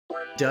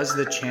Does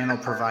the channel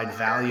provide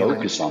value?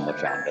 Focus on the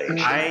foundation.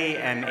 I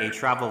am a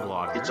travel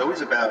vlogger. It's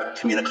always about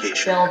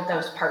communication. Build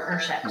those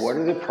partnerships. What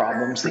are the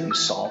problems that you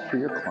solve for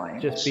your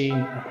clients? Just being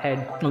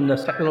ahead on the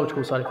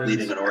technological side of things.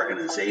 Leading an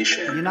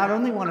organization. You not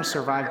only want to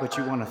survive, but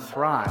you want to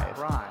thrive.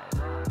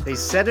 They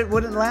said it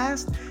wouldn't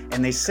last,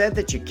 and they said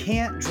that you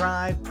can't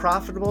drive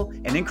profitable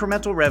and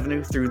incremental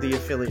revenue through the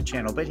affiliate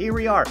channel. But here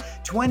we are,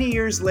 20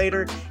 years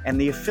later,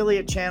 and the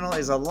affiliate channel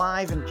is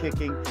alive and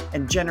kicking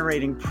and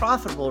generating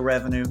profitable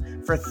revenue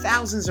for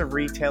thousands of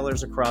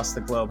retailers across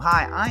the globe.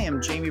 Hi, I am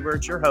Jamie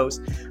Birch, your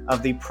host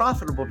of the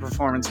Profitable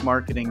Performance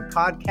Marketing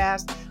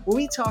Podcast, where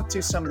we talk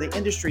to some of the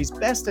industry's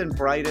best and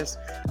brightest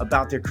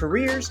about their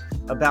careers,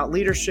 about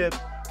leadership,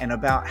 and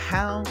about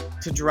how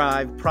to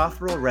drive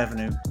profitable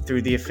revenue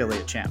through the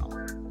affiliate channel.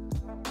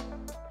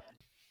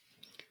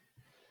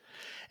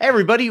 Hey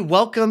everybody,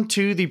 welcome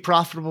to the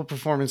Profitable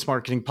Performance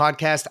Marketing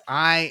Podcast.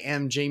 I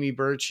am Jamie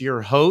Birch,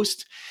 your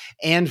host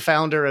and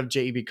founder of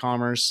JEB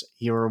Commerce,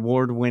 your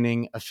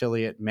award-winning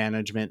affiliate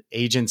management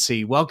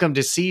agency. Welcome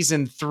to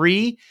season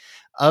 3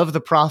 of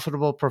the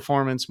Profitable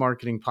Performance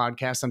Marketing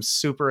Podcast. I'm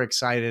super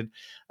excited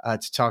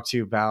to talk to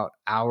you about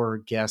our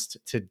guest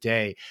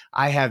today.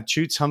 I have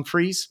Choots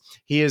Humphries.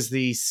 He is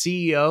the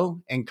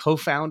CEO and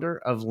co-founder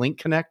of Link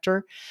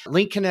Connector.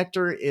 Link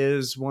Connector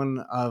is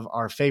one of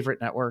our favorite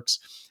networks.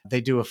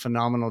 They do a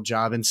phenomenal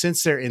job. And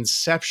since their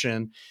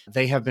inception,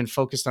 they have been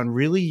focused on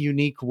really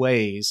unique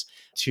ways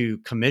to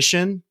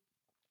commission,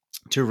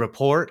 to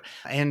report,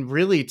 and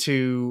really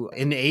to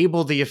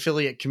enable the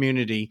affiliate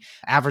community,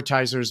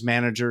 advertisers,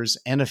 managers,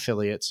 and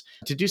affiliates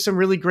to do some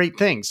really great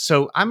things.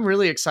 So I'm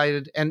really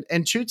excited.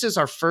 And Choots is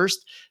our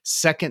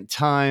second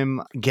time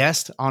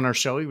guest on our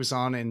show. He was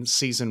on in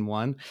season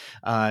 1.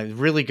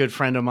 Really good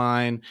friend of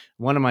mine,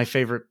 one of my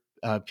favorite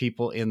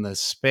people in the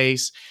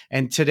space.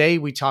 And today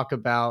we talk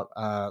about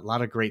a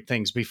lot of great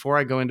things. Before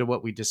I go into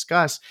what we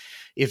discuss,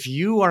 if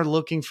you are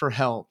looking for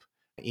help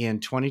in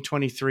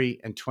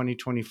 2023 and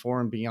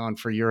 2024 and beyond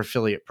for your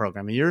affiliate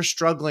program, and you're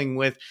struggling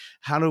with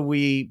how do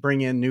we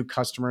bring in new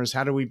customers?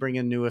 How do we bring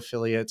in new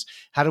affiliates?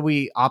 How do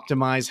we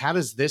optimize? How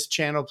does this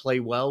channel play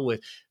well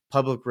with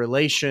public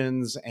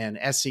relations and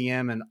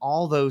SEM and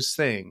all those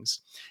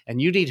things?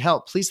 And you need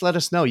help, please let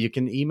us know. You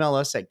can email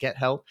us at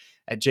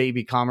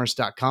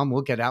gethelp@jebcommerce.com.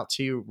 We'll get out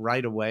to you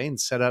right away and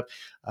set up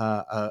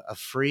a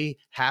free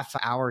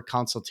half-hour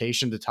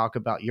consultation to talk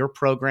about your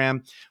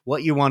program,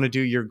 what you want to do,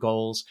 your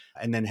goals,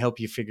 and then help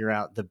you figure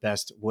out the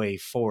best way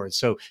forward.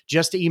 So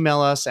just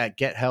email us at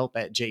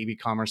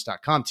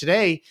gethelp@jebcommerce.com.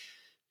 Today,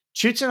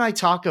 Choots and I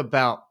talk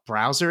about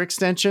browser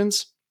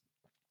extensions.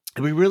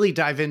 We really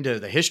dive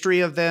into the history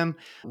of them,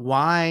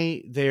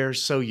 why they're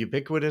so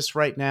ubiquitous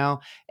right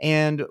now,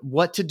 and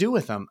what to do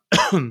with them.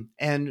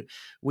 And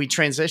we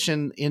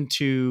transition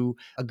into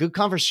a good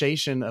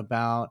conversation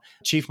about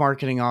chief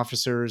marketing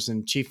officers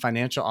and chief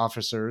financial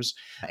officers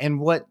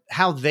and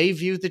how they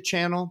view the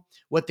channel,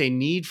 what they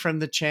need from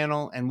the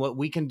channel, and what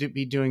we can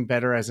be doing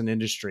better as an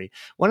industry.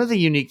 One of the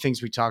unique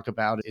things we talk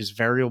about is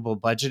variable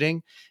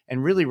budgeting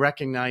and really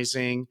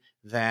recognizing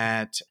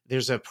that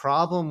there's a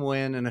problem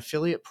when an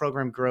affiliate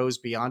program grows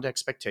beyond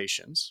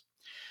expectations.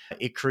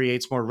 It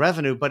creates more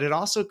revenue, but it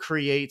also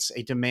creates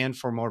a demand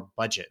for more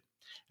budget.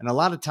 And a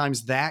lot of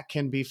times that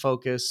can be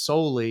focused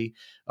solely,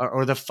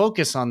 or the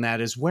focus on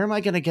that is, where am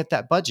I going to get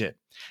that budget?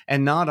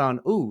 And not on,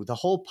 the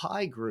whole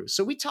pie grew.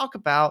 So we talk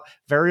about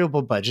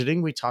variable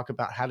budgeting. We talk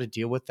about how to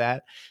deal with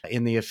that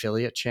in the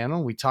affiliate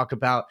channel. We talk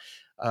about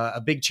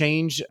a big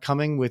change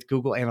coming with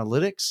Google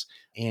Analytics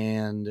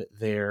and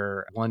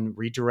their one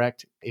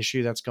redirect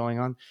issue that's going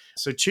on.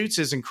 So Choots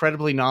is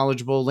incredibly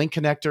knowledgeable. Link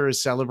Connector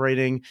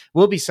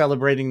will be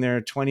celebrating their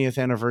 20th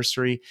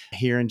anniversary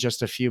here in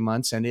just a few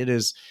months. And it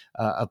is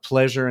a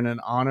pleasure and an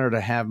honor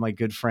to have my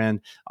good friend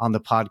on the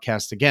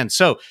podcast again.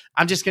 So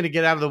I'm just going to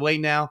get out of the way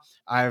now.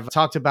 I've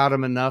talked about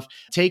him enough.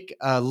 Take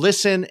a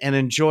listen and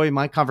enjoy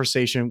my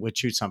conversation with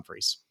Choots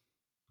Humphries.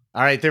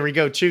 All right, there we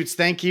go. Choots,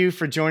 thank you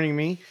for joining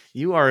me.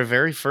 You are a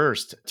very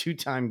first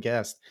 2-time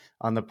guest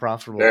on the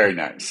Profitable. Very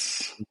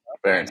nice.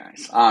 Very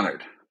nice.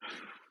 Honored.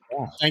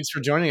 Yeah. Thanks for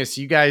joining us.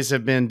 You guys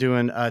have been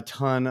doing a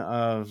ton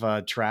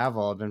of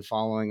travel. I've been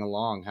following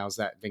along. How's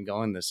that been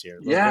going this year?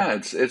 Yeah,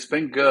 it's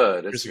been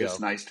good. It's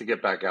nice to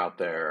get back out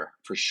there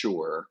for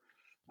sure.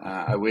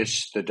 I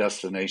wish the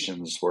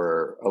destinations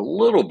were a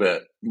little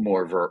bit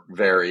more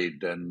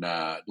varied than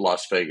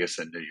Las Vegas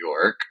and New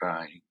York.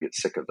 You get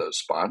sick of those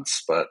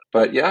spots, but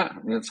yeah,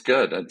 I mean, it's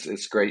good.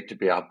 It's great to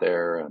be out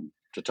there and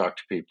to talk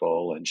to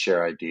people and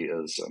share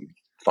ideas and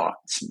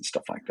thoughts and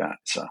stuff like that.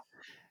 So,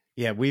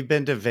 yeah, we've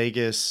been to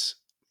Vegas,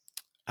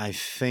 I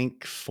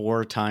think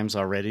 4 times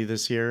already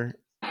this year,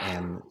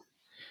 and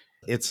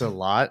it's a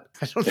lot.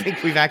 I don't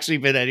think we've actually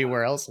been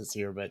anywhere else this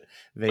year, but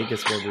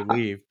Vegas where we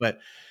leave. But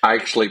I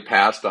actually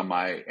passed on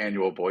my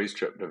annual boys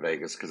trip to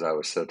Vegas because I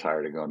was so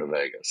tired of going to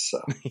Vegas.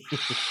 So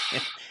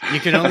you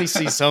can only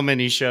see so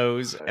many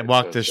shows and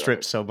walk the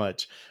strip so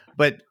much.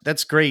 But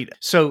that's great.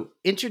 So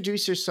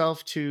introduce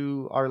yourself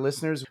to our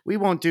listeners. We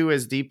won't do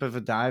as deep of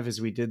a dive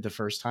as we did the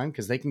first time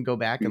because they can go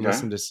back and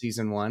listen to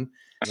season one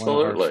of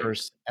our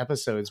first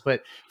episodes.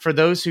 But for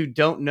those who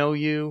don't know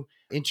you,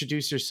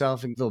 introduce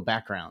yourself and a little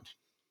background.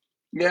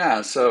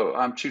 Yeah, so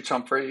I'm Choots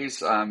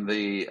Humphries. I'm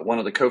one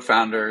of the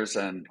co-founders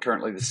and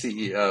currently the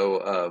CEO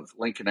of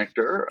Link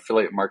Connector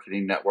Affiliate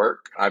Marketing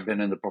Network. I've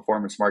been in the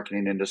performance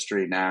marketing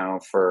industry now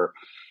for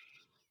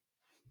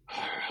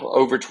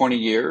over 20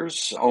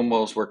 years.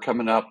 Almost, we're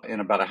coming up in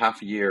about a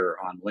half a year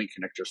on Link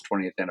Connector's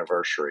 20th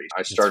anniversary.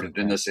 I started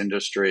in this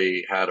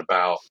industry, had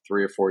about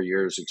 3 or 4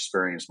 years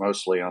experience,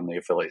 mostly on the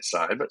affiliate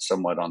side, but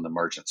somewhat on the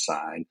merchant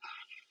side,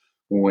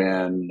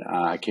 when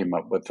I came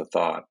up with the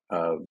thought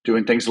of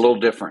doing things a little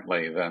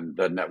differently than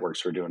the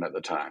networks were doing at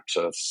the time.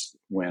 So it's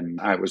when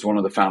I was one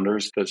of the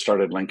founders that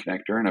started Link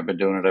Connector, and I've been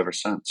doing it ever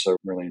since. So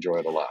really enjoy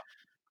it a lot.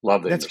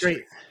 Love the industry.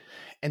 Great.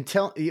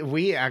 And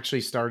we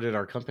actually started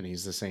our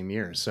companies the same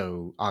year.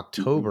 So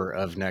October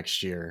of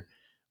next year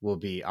will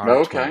be our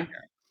 20th year.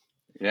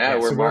 Yeah,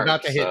 we're so we're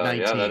about to hit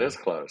 19. Yeah, that is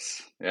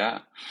close. Yeah.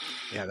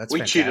 Yeah, that's we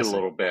fantastic. Cheated a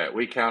little bit.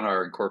 We count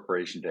our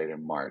incorporation date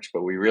in March,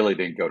 but we really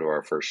didn't go to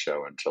our first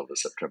show until the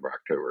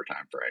September-October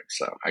timeframe.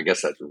 So I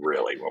guess that's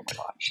really when we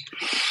launched.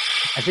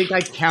 I think I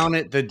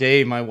counted the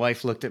day my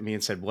wife looked at me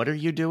and said, "What are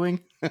you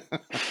doing?"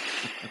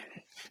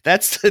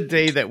 That's the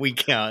day that we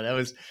count. That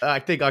was, I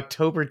think,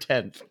 October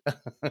 10th.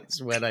 That's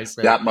when I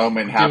said that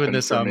moment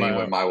happened for me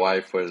when my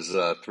wife was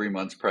 3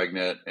 months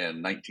pregnant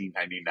in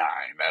 1999.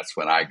 That's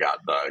when I got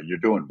you're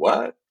doing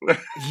what?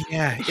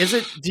 Yeah.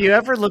 Do you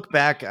ever look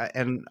back,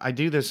 and I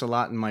do this a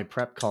lot in my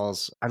prep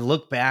calls, I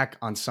look back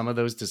on some of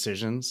those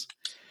decisions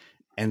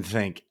and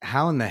think,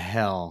 how in the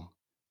hell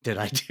did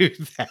I do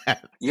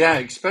that? Yeah,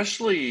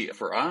 especially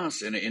for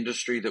us in an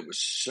industry that was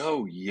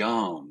so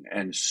young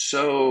and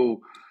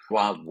so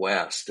Wild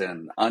West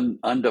and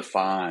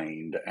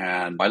undefined.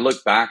 And I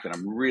look back and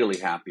I'm really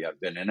happy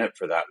I've been in it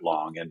for that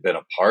long and been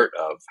a part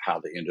of how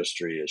the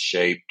industry is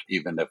shaped,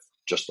 even if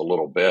just a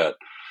little bit,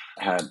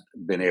 had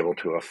been able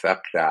to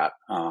affect that.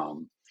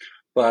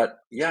 But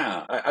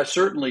yeah, I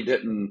certainly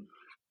didn't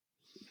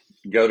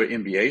go to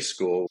MBA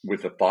school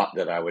with the thought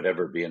that I would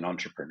ever be an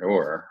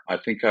entrepreneur. I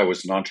think I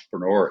was an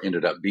entrepreneur,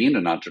 ended up being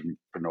an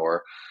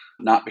entrepreneur,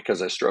 not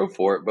because I strove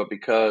for it, but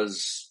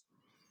because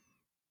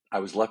I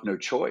was left no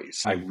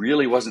choice. I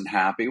really wasn't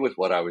happy with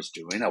what I was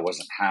doing. I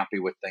wasn't happy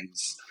with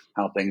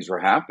how things were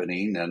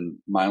happening. And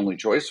my only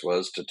choice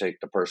was to take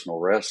the personal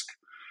risk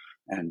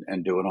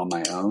and do it on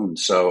my own.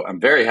 So I'm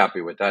very happy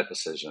with that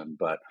decision.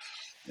 But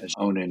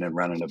owning and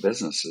running a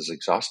business is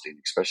exhausting,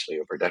 especially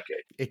over a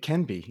decade. It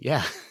can be,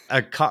 yeah.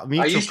 I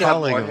used to have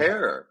more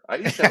hair. I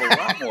used to have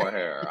a lot more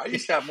hair. I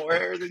used to have more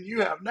hair than you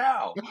have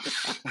now.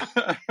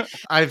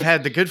 I've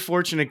had the good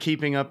fortune of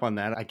keeping up on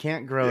that. I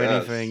can't grow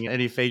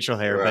any facial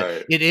hair,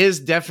 but it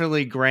is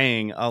definitely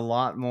graying a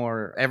lot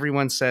more.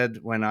 Everyone said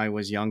when I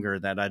was younger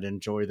that I'd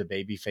enjoy the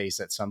baby face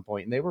at some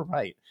point, and they were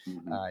right.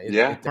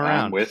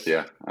 I'm with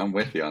you. I'm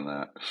with you on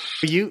that.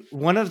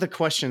 One of the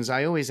questions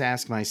I always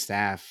ask my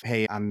staff,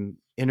 hey, I'm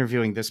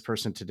interviewing this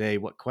person today.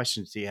 What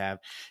questions do you have?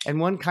 And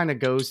one kind of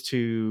goes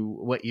to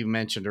what you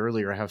mentioned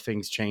earlier, how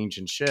things change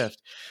and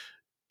shift.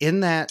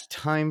 In that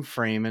time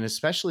frame, and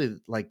especially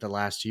like the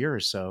last year or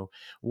so,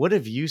 what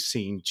have you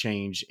seen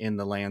change in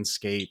the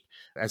landscape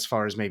as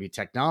far as maybe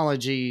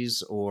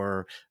technologies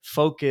or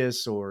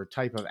focus or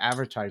type of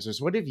advertisers?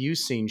 What have you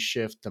seen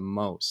shift the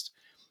most?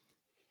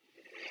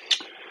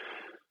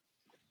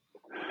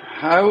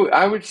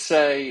 I would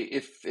say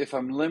if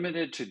I'm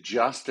limited to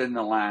just in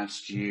the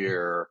last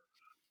year,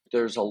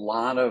 there's a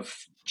lot of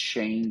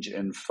change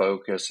in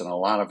focus and a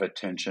lot of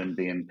attention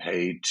being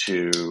paid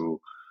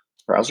to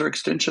browser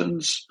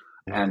extensions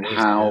and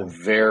how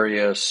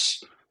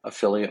various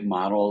affiliate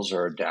models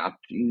are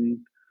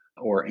adapting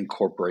or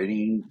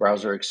incorporating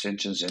browser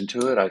extensions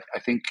into it. I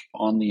think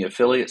on the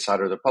affiliate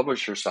side or the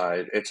publisher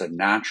side, it's a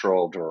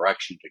natural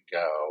direction to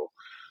go,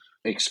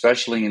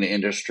 especially in an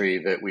industry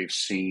that we've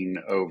seen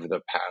over the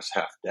past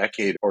half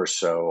decade or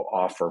so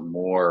offer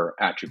more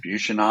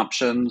attribution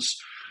options.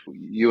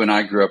 You and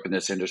I grew up in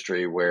this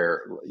industry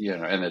where,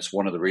 and it's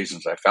one of the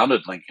reasons I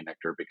founded Link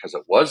Connector, because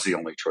it was the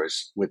only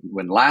choice.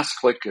 When last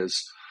click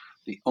is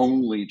the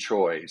only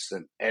choice,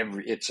 then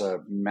it's a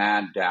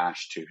mad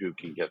dash to who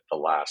can get the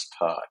last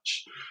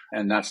touch.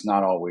 And that's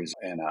not always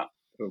in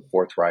a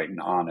forthright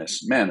and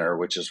honest manner,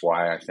 which is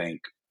why I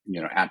think,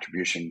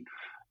 attribution,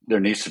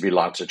 there needs to be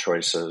lots of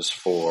choices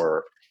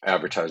for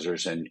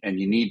advertisers, and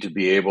you need to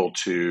be able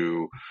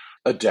to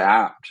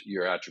adapt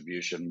your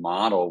attribution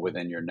model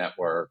within your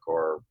network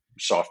or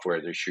software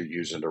that you're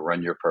using to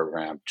run your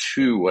program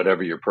to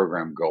whatever your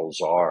program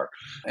goals are.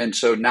 And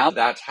so now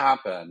that's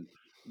happened,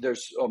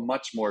 there's a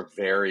much more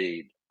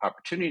varied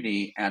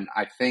opportunity. And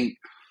I think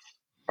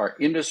our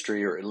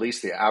industry, or at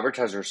least the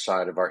advertiser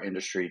side of our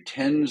industry,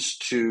 tends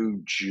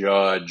to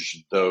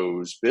judge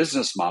those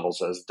business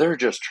models as they're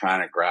just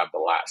trying to grab the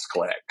last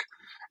click.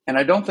 And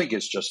I don't think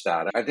it's just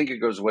that. I think it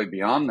goes way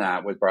beyond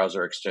that with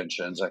browser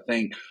extensions. I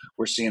think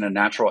we're seeing a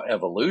natural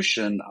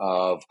evolution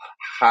of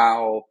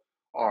how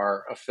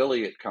our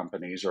affiliate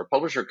companies or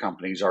publisher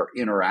companies are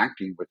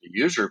interacting with the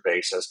user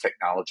base as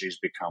technologies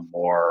become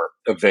more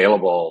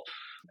available,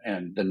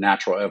 and the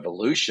natural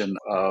evolution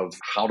of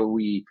how do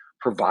we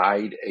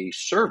provide a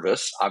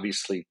service,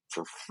 obviously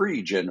for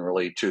free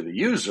generally, to the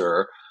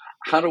user.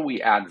 How do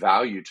we add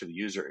value to the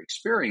user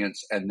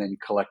experience and then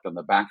collect on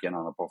the back end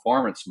on a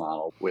performance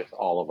model with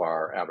all of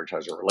our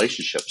advertiser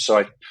relationships?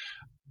 So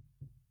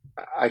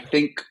I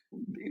think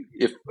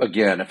if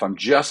I'm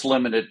just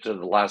limited to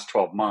the last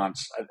 12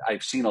 months,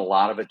 I've seen a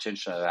lot of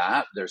attention to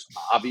that. There's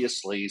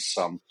obviously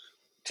some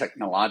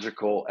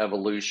technological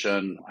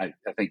evolution. I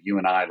think you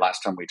and I,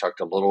 last time we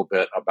talked a little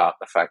bit about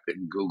the fact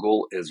that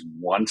Google is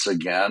once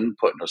again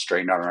putting a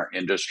strain on our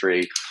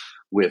industry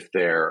with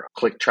their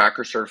click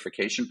tracker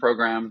certification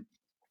program.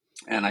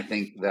 And I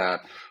think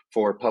that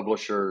for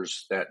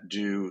publishers that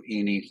do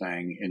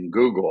anything in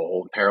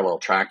Google, parallel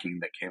tracking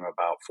that came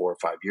about 4 or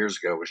 5 years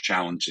ago was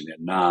challenging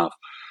enough.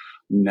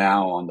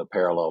 Now on the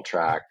parallel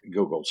track,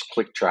 Google's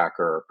click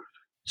tracker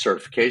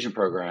certification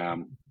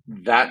program,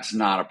 that's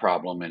not a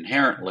problem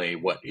inherently.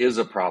 What is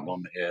a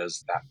problem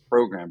is that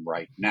program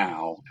right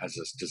now, as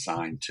it's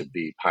designed to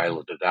be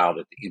piloted out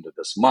at the end of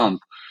this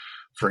month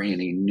for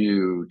any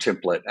new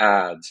template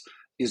ads,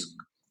 is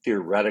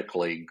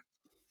theoretically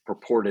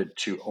purported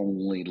to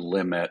only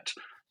limit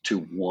to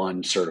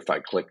one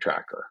certified click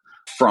tracker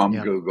from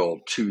Google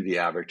to the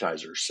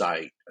advertiser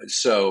site.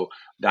 So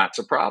that's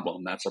a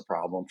problem. That's a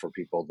problem for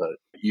people that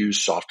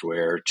use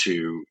software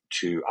to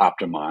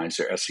optimize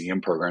their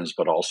SEM programs,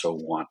 but also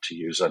want to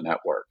use a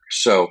network.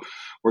 So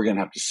we're going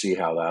to have to see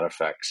how that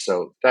affects.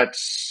 So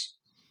that's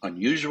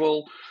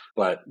unusual,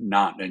 but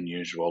not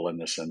unusual in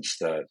the sense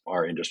that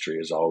our industry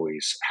is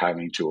always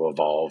having to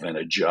evolve and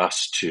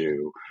adjust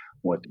to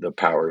what the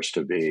powers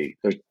to be.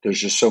 There's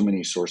just so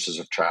many sources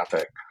of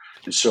traffic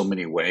and so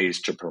many ways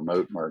to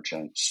promote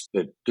merchants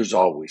that there's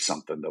always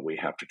something that we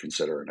have to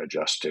consider and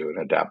adjust to and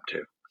adapt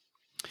to.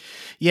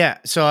 Yeah.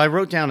 So I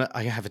wrote down,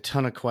 I have a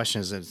ton of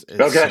questions. It's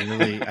some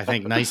really, I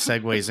think, nice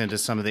segues into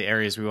some of the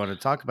areas we want to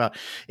talk about.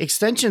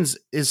 Extensions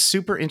is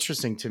super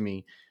interesting to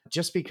me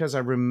just because I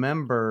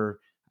remember,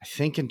 I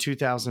think in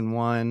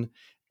 2001,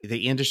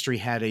 the industry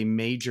had a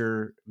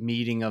major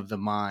meeting of the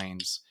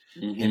minds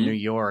in New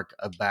York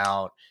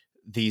about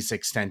these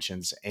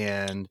extensions.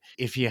 And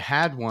if you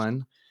had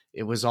one,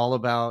 it was all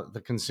about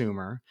the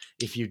consumer.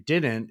 If you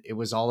didn't, it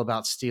was all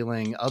about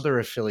stealing other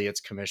affiliates'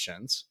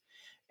 commissions.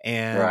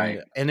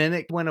 And then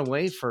it went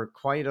away for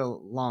quite a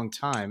long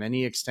time.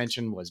 Any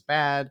extension was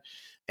bad.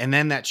 And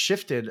then that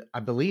shifted, I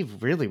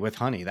believe, really with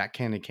Honey. That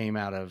kind of came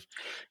out of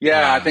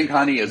I think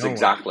Honey is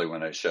exactly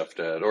when it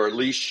shifted, or at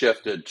least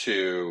shifted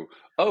to,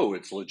 oh,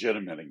 it's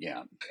legitimate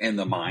again in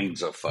the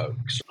minds of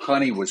folks.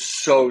 Honey was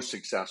so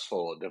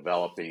successful at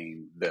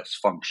developing this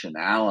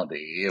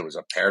functionality. It was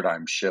a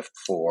paradigm shift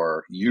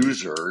for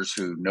users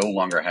who no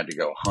longer had to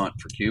go hunt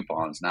for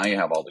coupons. Now you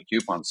have all the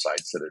coupon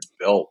sites that had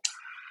built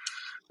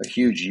a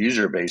huge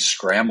user base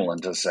scrambling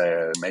to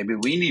say, maybe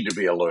we need to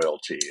be a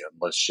loyalty and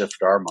let's shift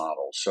our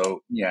model.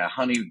 So yeah,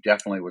 Honey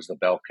definitely was the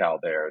bell cow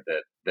there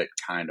that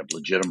kind of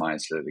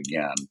legitimized it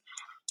again.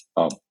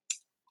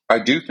 I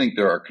do think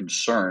there are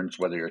concerns,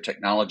 whether you're a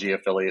technology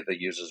affiliate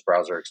that uses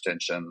browser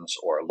extensions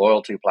or a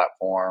loyalty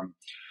platform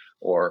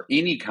or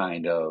any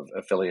kind of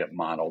affiliate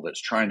model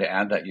that's trying to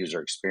add that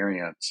user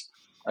experience.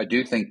 I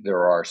do think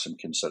there are some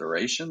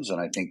considerations, and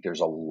I think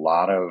there's a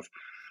lot of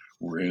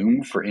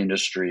room for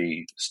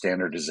industry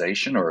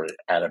standardization, or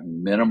at a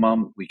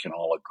minimum, we can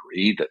all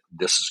agree that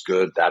this is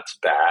good, that's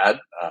bad.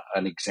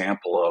 An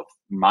example of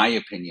my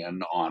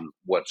opinion on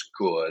what's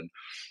good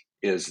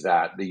is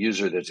that the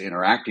user that's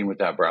interacting with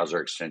that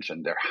browser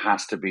extension, there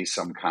has to be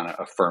some kind of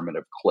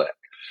affirmative click.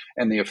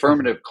 And the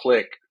affirmative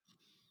click,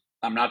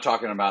 I'm not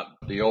talking about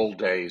the old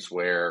days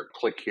where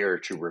click here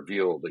to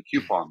reveal the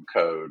coupon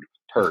code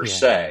per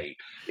se.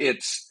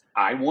 It's,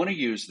 I want to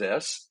use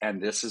this,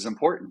 and this is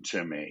important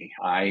to me.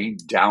 I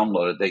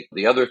download it.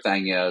 The other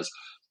thing is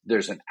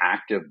there's an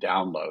active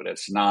download.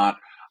 It's not,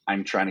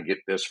 I'm trying to get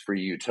this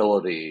free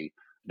utility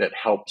that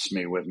helps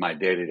me with my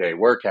day-to-day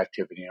work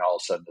activity, and all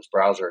of a sudden this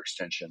browser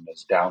extension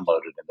is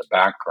downloaded in the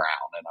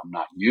background, and I'm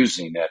not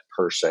using it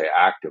per se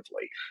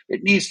actively.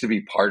 It needs to be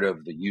part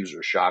of the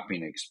user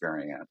shopping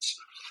experience.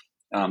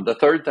 The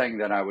third thing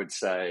that I would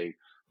say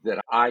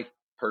that I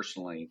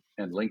personally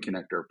and Link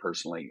Connector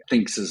personally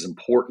thinks is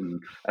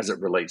important as it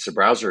relates to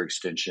browser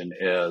extension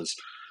is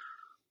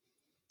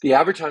the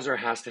advertiser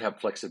has to have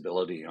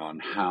flexibility on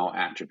how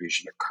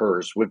attribution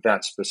occurs with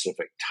that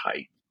specific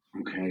type.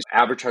 Okay,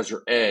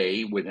 advertiser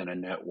A within a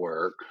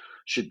network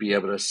should be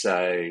able to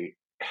say,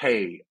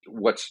 hey,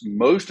 what's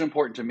most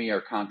important to me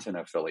are content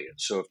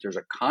affiliates. So if there's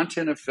a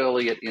content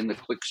affiliate in the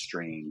click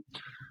stream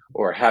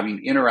or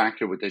having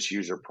interacted with this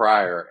user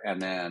prior,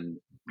 and then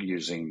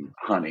using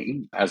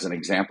Honey as an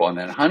example, and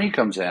then Honey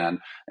comes in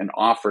and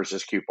offers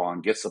this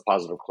coupon, gets the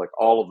positive click,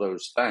 all of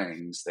those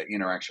things, the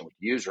interaction with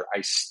the user,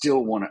 I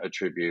still want to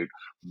attribute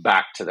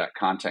back to that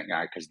content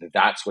guy because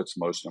that's what's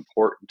most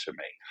important to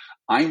me.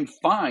 I'm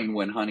fine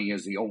when Honey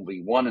is the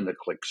only one in the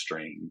click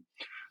stream,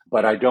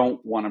 but I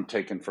don't want them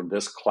taken from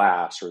this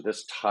class or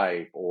this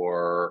type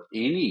or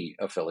any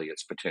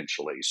affiliates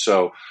potentially.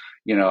 So,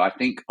 I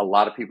think a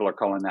lot of people are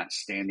calling that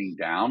standing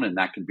down, and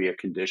that can be a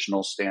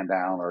conditional stand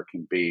down or it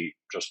can be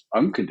just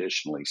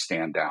unconditionally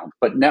stand down.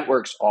 But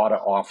networks ought to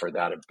offer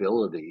that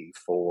ability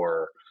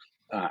for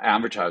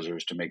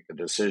advertisers to make the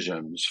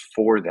decisions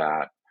for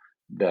that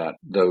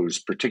those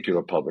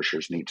particular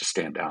publishers need to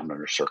stand down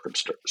under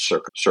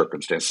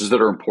circumstances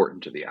that are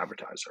important to the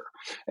advertiser.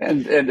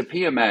 And the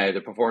PMA,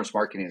 the Performance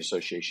Marketing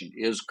Association,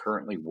 is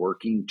currently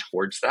working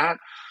towards that.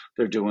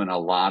 They're doing a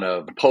lot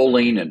of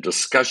polling and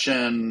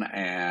discussion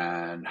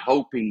and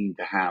hoping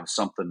to have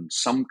some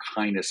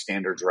kind of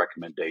standards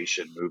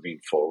recommendation moving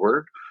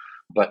forward.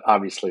 But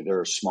obviously,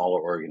 they're a smaller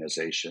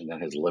organization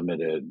that has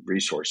limited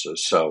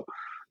resources. So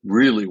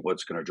really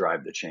what's going to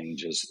drive the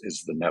change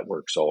is the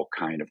networks all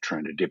kind of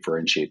trying to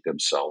differentiate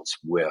themselves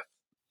with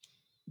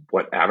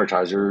what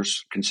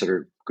advertisers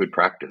consider good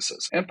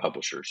practices and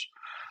publishers.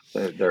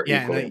 They're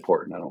equally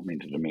important. I don't mean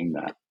to demean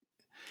that.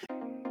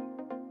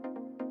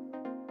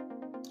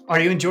 Are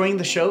you enjoying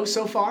the show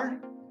so far?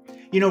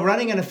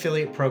 Running an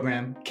affiliate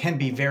program can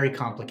be very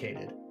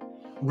complicated.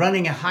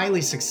 Running a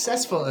highly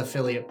successful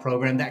affiliate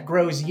program that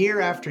grows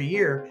year after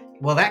year,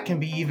 well, that can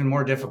be even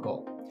more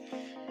difficult.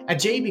 At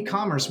JEB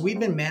Commerce, we've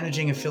been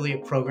managing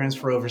affiliate programs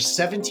for over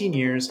 17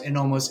 years in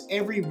almost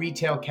every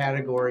retail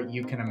category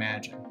you can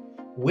imagine.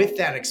 With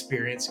that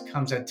experience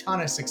comes a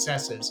ton of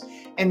successes,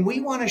 and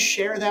we want to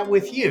share that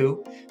with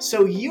you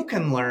so you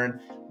can learn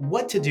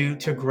what to do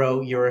to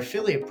grow your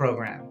affiliate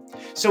program.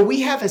 So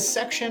we have a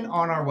section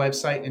on our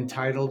website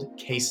entitled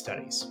Case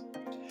Studies.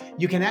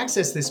 You can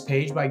access this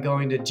page by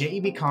going to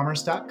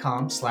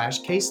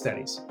jebcommerce.com/case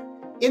studies.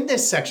 In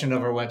this section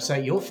of our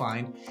website, you'll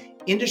find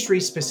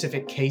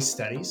industry-specific case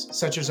studies,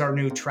 such as our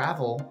new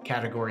travel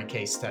category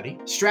case study,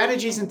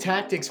 strategies and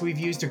tactics we've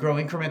used to grow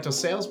incremental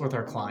sales with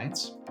our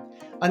clients,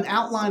 an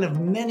outline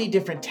of many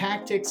different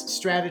tactics,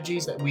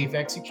 strategies that we've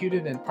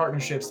executed and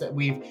partnerships that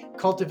we've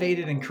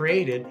cultivated and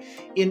created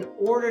in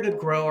order to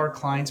grow our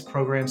clients'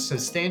 programs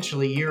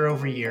substantially year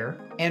over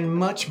year, and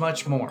much,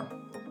 much more.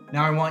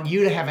 Now, I want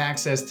you to have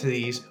access to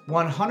these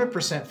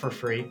 100% for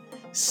free,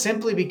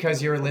 simply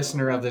because you're a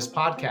listener of this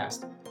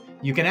podcast.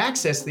 You can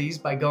access these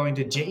by going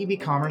to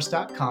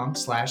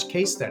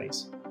jebcommerce.com/case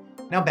studies.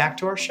 Now back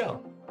to our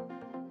show.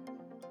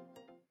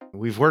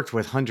 We've worked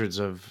with hundreds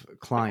of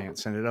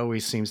clients, and it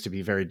always seems to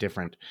be very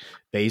different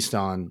based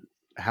on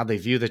how they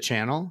view the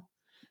channel,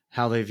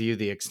 how they view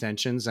the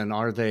extensions, and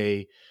are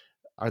they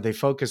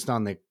focused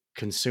on the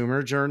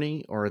consumer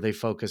journey, or are they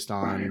focused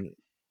on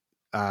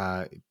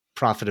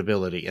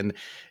profitability? And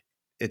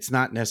it's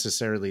not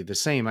necessarily the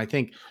same. I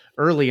think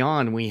early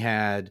on we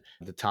had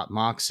the top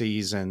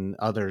Moxies and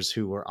others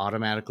who were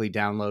automatically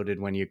downloaded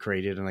when you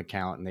created an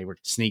account and they were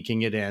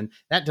sneaking it in.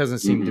 That doesn't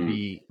seem to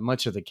be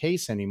much of the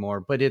case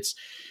anymore, but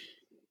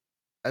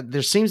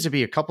there seems to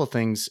be a couple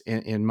things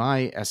in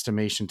my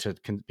estimation to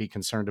be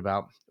concerned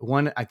about.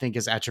 One, I think,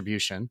 is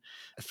attribution.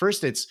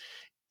 First, it's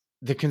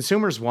the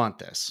consumers want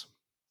this.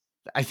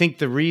 I think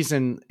the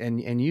reason,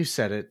 and you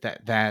said it,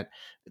 that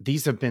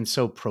these have been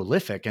so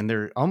prolific and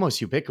they're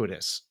almost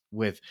ubiquitous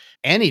with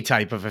any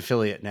type of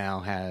affiliate now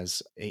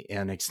has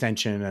an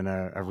extension and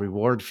a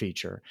reward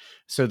feature.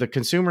 So the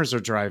consumers are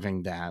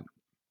driving that.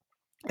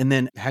 And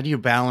then how do you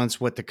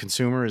balance what the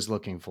consumer is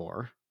looking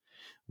for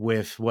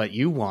with what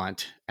you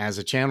want as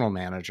a channel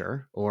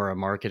manager or a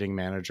marketing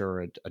manager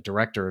or a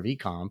director of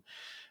e-com?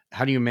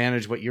 How do you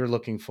manage what you're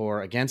looking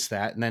for against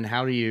that? And then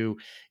how do you,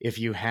 if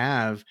you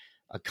have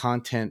a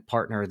content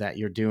partner that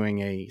you're doing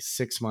a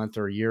 6-month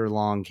or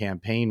year-long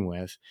campaign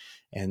with,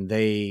 and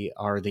they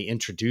are the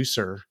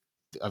introducer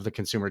of the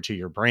consumer to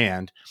your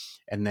brand,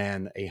 and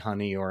then a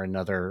Honey or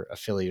another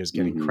affiliate is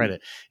getting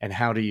credit, and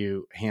how do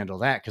you handle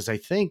that? Because I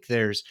think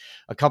there's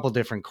a couple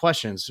different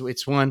questions.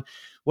 It's one,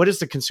 what does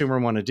the consumer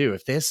want to do?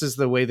 If this is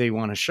the way they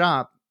want to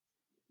shop,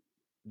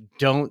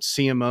 don't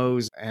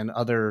CMOs and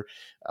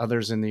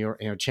others in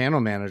the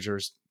channel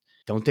managers,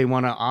 don't they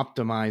want to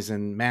optimize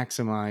and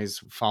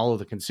maximize, follow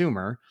the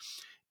consumer?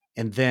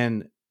 And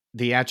then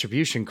the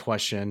attribution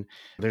question,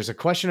 there's a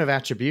question of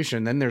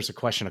attribution, then there's a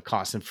question of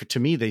cost. And to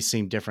me, they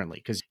seem differently,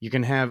 because you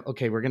can have,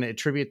 okay, we're going to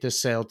attribute this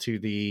sale to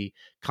the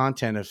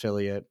content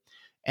affiliate,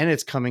 and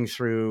it's coming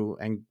through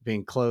and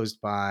being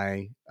closed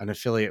by an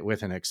affiliate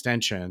with an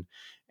extension.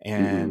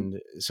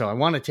 And so I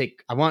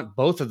want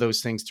both of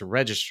those things to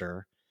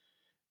register,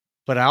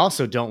 but I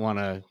also don't want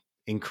to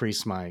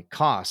increase my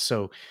costs.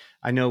 So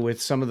I know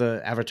with some of the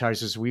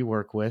advertisers we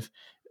work with,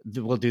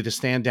 we'll do the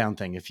stand down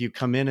thing. If you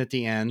come in at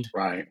the end,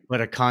 right,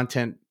 but a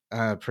content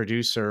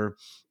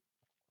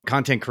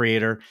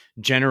creator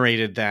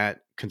generated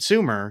that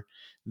consumer,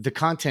 the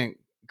content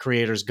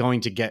creator is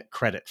going to get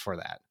credit for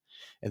that.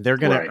 And they're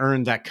going to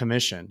earn that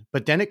commission.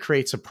 But then it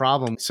creates a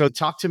problem. So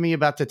talk to me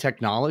about the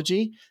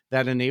technology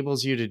that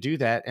enables you to do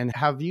that. And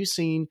have you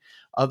seen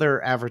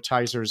other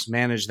advertisers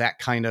manage that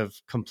kind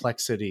of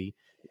complexity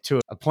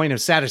to a point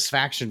of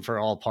satisfaction for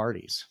all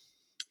parties?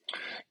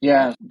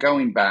 Yeah,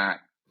 going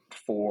back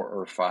 4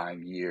 or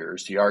 5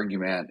 years, the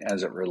argument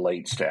as it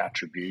relates to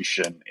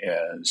attribution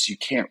is you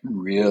can't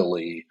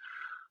really,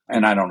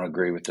 and I don't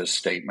agree with this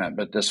statement,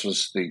 but this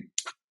was the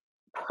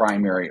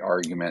primary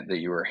argument that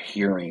you were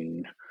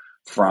hearing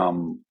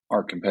from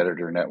our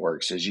competitor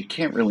networks, is you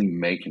can't really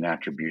make an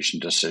attribution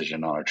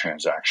decision on a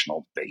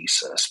transactional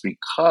basis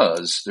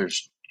because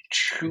there's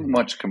too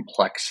much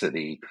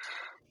complexity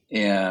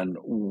in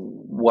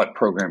what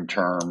program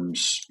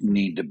terms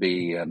need to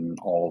be and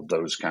all of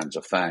those kinds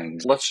of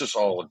things. Let's just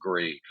all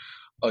agree.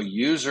 A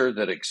user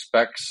that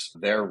expects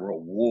their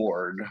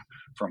reward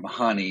from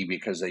Honey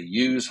because they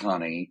use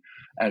Honey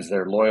as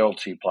their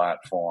loyalty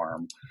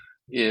platform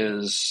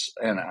is,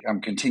 and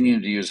I'm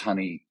continuing to use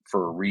Honey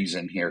for a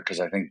reason here because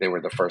I think they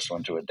were the first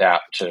one to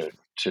adapt to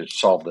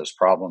solve this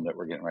problem that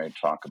we're getting ready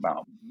to talk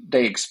about.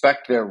 They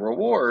expect their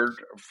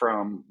reward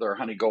from their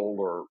Honey Gold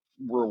or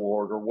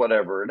reward or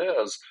whatever it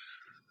is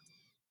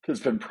has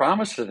been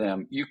promised to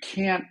them. You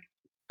can't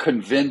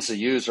convince a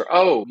user,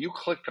 oh, you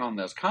clicked on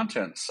this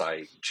content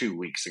site 2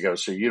 weeks ago,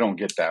 so you don't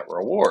get that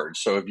reward.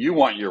 So if you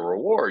want your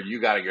reward, you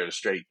got to go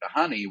straight to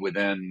Honey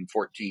within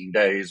 14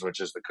 days,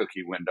 which is the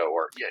cookie window,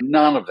 or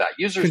none of that.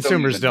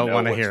 Consumers don't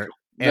want to hear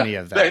any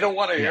of that. They don't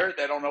want to hear it.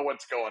 They don't know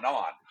what's going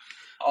on.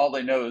 All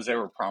they know is they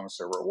were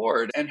promised a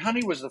reward. And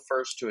Honey was the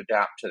first to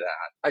adapt to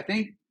that. I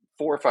think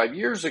 4 or 5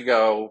 years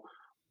ago,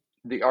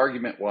 the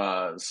argument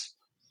was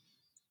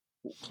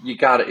you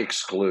got to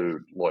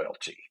exclude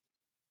loyalty.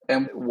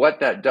 And what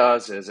that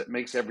does is it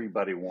makes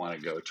everybody want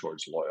to go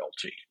towards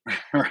loyalty,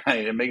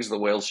 right? It makes the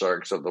whale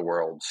sharks of the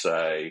world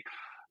say,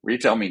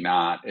 Retail Me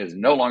Not is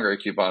no longer a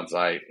coupon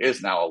site,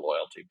 is now a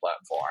loyalty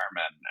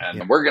platform.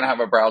 And we're going to have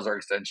a browser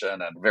extension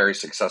and a very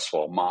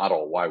successful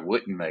model. Why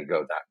wouldn't they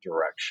go that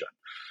direction?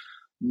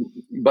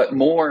 But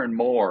more and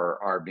more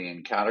are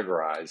being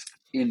categorized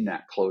in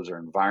that closer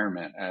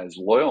environment as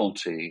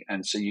loyalty.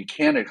 And so you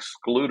can't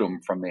exclude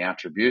them from the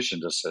attribution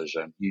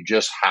decision. You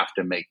just have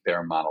to make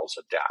their models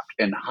adapt.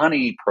 And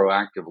Honey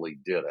proactively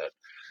did it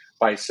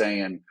by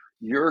saying,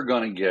 you're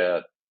going to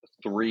get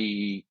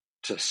 3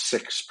 to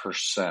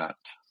 6%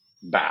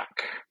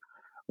 back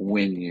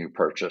when you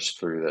purchase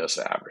through this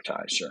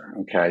advertiser.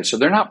 Okay. So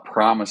they're not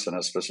promising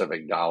a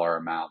specific dollar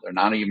amount. They're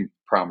not even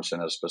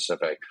promising a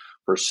specific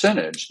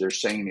percentage. They're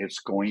saying it's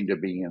going to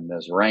be in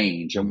this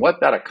range. And what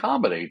that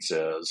accommodates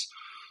is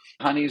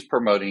Honey's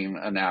promoting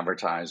an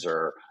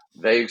advertiser.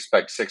 They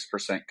expect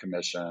 6%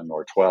 commission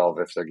or 12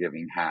 if they're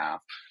giving half.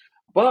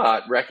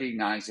 But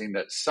recognizing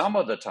that some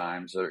of the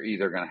times they're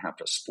either going to have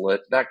to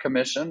split that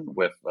commission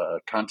with a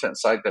content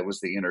site that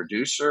was the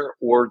introducer,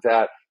 or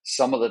that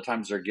some of the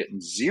times they're getting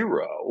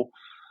zero.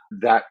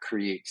 That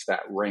creates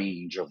that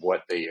range of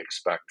what they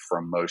expect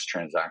from most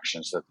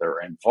transactions that they're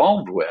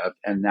involved with.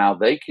 And now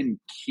they can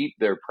keep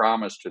their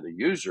promise to the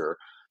user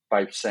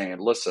by saying,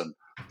 listen,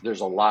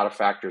 there's a lot of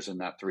factors in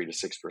that 3 to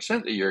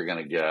 6% that you're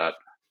going to get.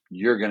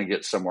 You're going to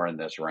get somewhere in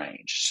this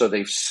range. So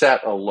they've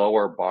set a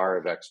lower bar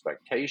of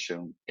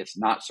expectation. It's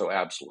not so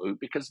absolute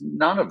because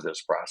none of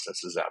this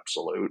process is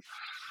absolute.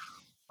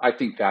 I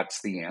think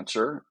that's the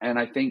answer. And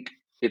I think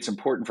it's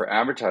important for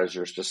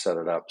advertisers to set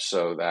it up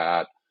so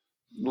that,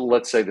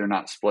 let's say they're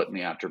not splitting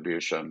the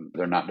attribution.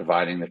 They're not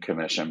dividing the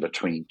commission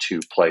between two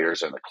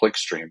players in the click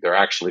stream. They're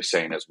actually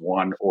saying it's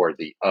one or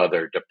the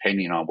other,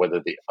 depending on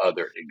whether the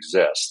other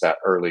exists. That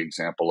early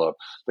example of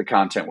the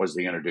content was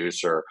the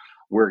introducer.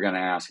 We're going to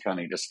ask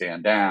Honey to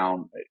stand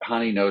down.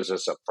 Honey knows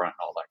this up front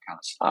and all that kind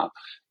of stuff.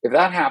 If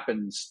that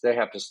happens, they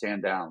have to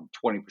stand down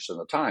 20% of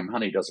the time.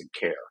 Honey doesn't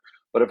care.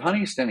 But if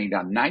Honey's standing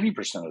down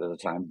 90% of the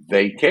time,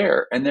 they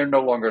care, and they're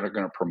no longer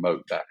going to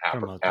promote that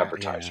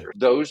advertiser. Yeah.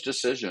 Those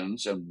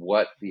decisions and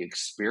what the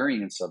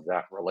experience of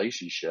that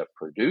relationship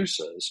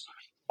produces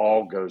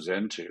all goes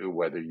into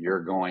whether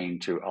you're going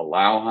to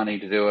allow Honey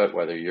to do it,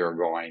 whether you're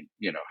going,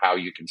 how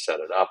you can set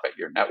it up at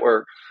your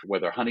network,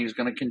 whether Honey's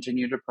going to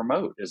continue to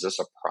promote. Is this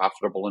a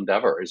profitable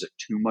endeavor? Is it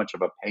too much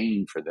of a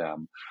pain for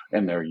them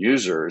and their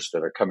users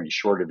that are coming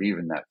short of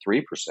even that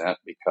 3%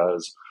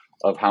 because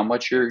of how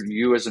much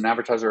you as an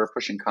advertiser are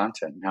pushing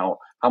content and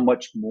how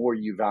much more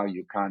you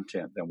value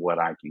content than what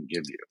I can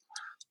give you.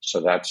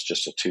 So that's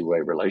just a two-way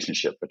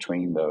relationship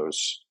between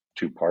those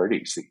two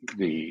parties,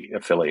 the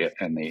affiliate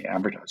and the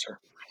advertiser.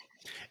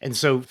 And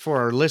so for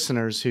our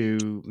listeners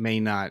who may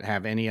not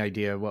have any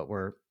idea what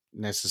we're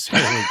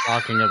necessarily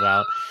talking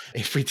about,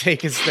 if we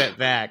take a step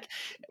back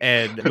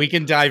and we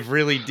can dive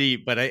really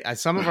deep, but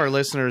some of our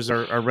listeners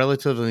are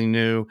relatively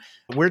new.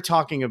 We're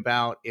talking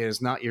about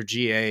is not your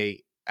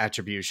GA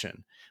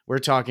attribution. We're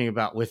talking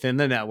about within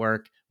the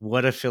network,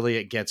 what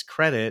affiliate gets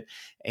credit,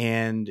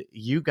 and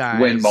you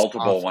guys when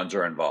multiple ones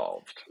are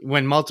involved.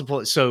 When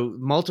multiple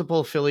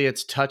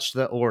affiliates touch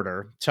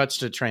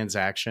the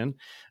transaction,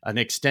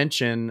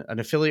 an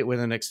affiliate with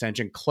an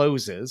extension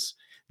closes.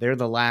 They're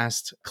the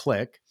last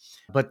click,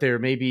 but there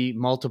may be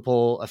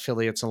multiple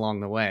affiliates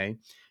along the way.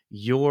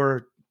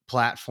 Your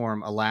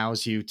platform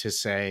allows you to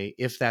say,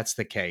 if that's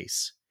the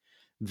case,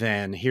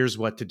 then here's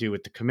what to do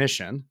with the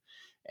commission.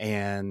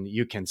 And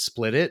you can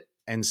split it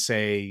and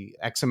say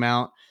X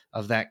amount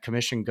of that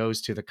commission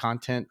goes to the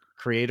content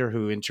creator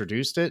who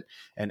introduced it,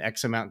 and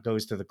X amount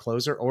goes to the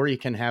closer, or you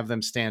can have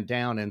them stand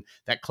down and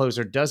that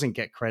closer doesn't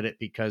get credit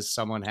because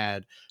someone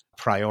had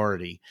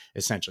priority.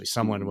 Essentially,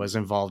 someone was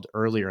involved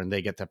earlier and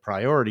they get the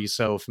priority.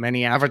 So if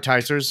many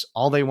advertisers,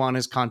 all they want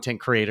is content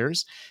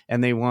creators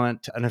and they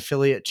want an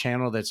affiliate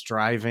channel that's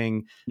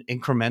driving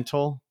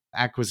incremental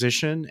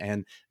acquisition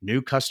and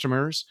new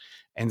customers.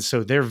 And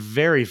so they're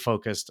very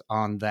focused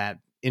on that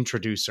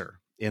introducer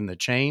in the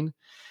chain,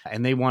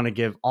 and they want to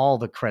give all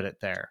the credit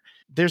there.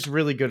 There's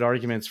really good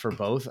arguments for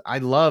both. I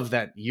love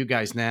that you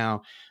guys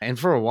now, and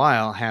for a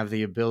while, have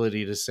the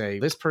ability to say,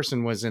 this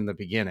person was in the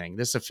beginning,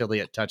 this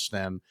affiliate touched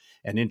them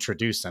and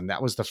introduced them.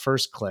 That was the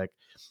first click.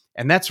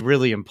 And that's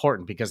really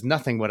important because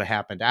nothing would have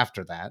happened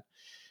after that.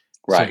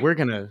 Right. So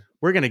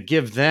we're going to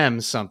give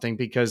them something,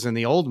 because in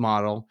the old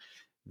model,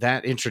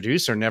 that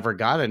introducer never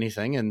got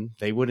anything and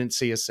they wouldn't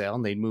see a sale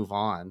and they'd move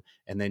on.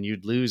 And then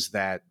you'd lose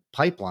that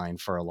pipeline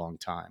for a long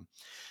time.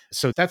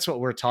 So that's what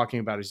we're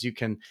talking about, is you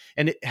can,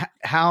 and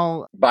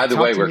how, by the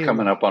way, we're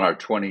coming up on our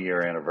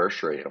 20-year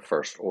anniversary of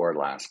first or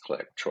last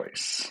click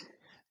choice.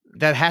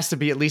 That has to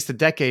be at least a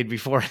decade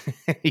before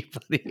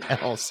anybody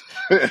else.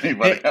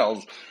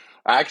 else.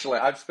 Actually,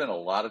 I've spent a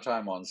lot of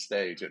time on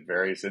stage at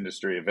various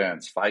industry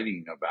events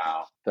fighting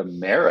about the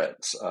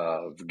merits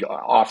of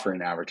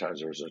offering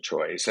advertisers a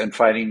choice, and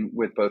fighting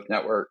with both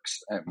networks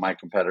and my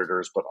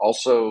competitors, but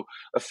also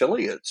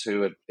affiliates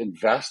who had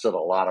invested a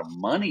lot of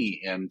money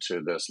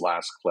into this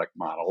last click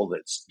model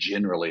that's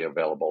generally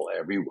available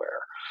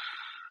everywhere.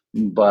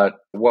 But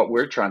what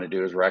we're trying to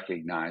do is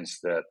recognize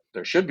that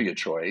there should be a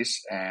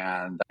choice,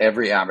 and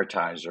every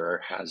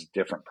advertiser has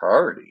different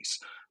priorities.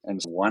 And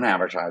one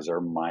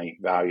advertiser might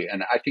value,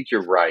 and I think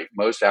you're right,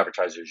 most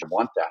advertisers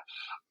want that.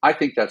 I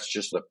think that's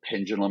just the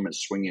pendulum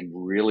is swinging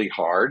really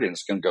hard and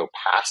it's going to go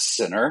past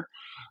center.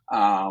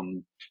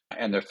 And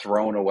they're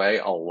throwing away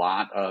a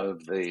lot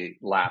of the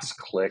last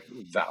click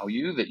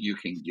value that you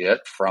can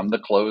get from the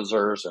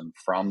closers and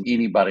from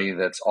anybody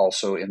that's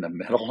also in the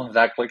middle of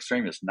that click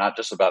stream. It's not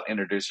just about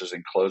introducers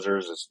and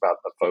closers. It's about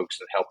the folks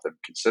that help them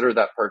consider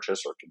that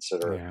purchase or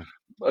consider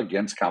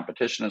against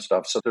competition and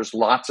stuff. So there's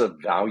lots of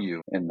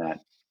value in that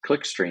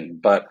click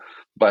stream. But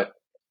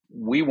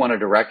we wanted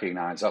to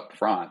recognize up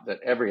front that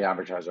every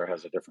advertiser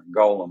has a different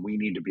goal, and we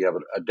need to be able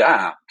to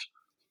adapt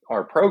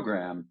our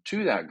program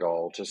to that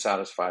goal to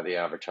satisfy the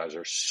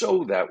advertiser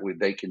so that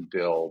they can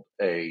build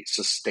a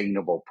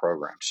sustainable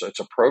program. So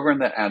it's a program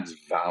that adds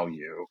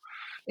value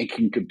and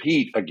can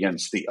compete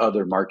against the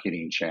other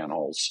marketing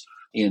channels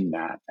in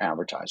that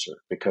advertiser.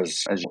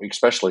 Because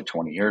especially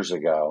 20 years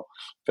ago,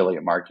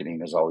 affiliate marketing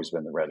has always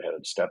been the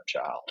redheaded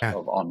stepchild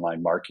of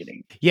online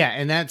marketing. Yeah,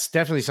 and that's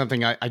definitely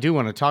something I do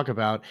want to talk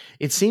about.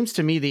 It seems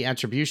to me the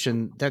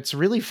attribution that's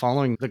really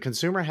following the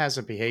consumer has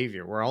a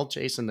behavior. We're all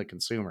chasing the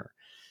consumer.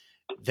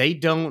 They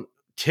don't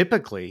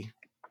typically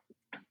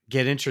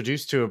get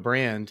introduced to a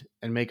brand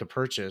and make a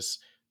purchase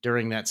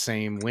during that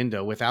same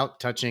window without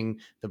touching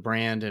the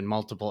brand in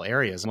multiple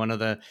areas. One of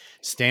the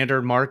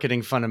standard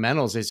marketing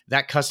fundamentals is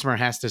that customer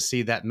has to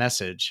see that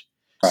message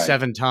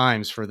 7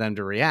 times for them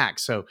to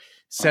react. So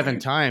 7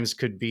 times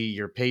could be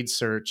your paid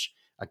search,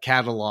 a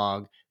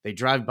catalog, they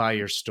drive by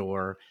your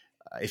store,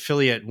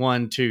 affiliate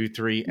 1, 2,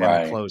 3, and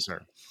the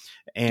closer.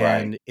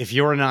 And if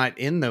you're not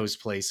in those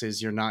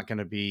places, you're not going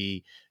to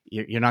be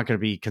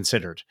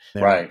considered.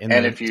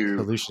 And if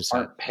you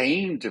aren't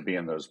paying to be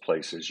in those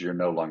places, you're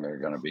no longer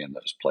going to be in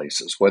those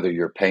places, whether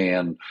you're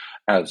paying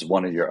as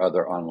one of your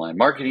other online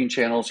marketing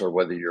channels or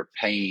whether you're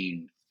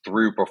paying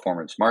through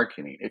performance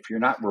marketing. If you're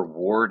not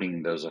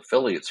rewarding those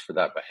affiliates for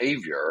that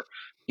behavior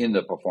in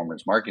the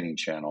performance marketing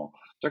channel,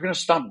 they're going to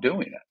stop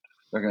doing it.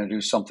 They're going to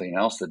do something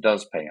else that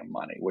does pay them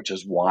money, which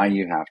is why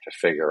you have to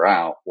figure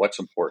out what's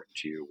important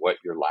to you, what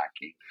you're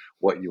lacking,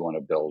 what you want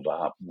to build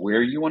up,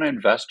 where you want to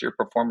invest your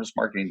performance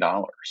marketing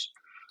dollars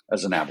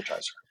as an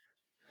advertiser.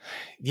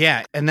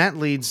 Yeah. And that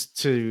leads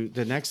to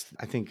the next,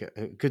 I think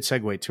a good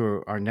segue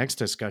to our next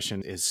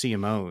discussion is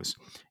CMOs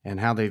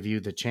and how they view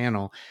the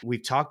channel.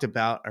 We've talked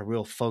about a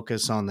real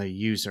focus on the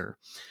user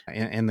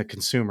and the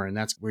consumer, and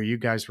that's where you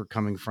guys were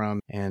coming from.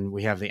 And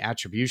we have the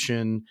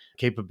attribution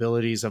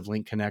capabilities of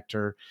Link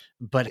Connector,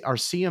 but are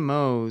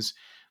CMOs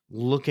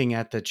looking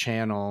at the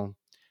channel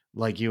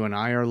like you and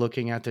I are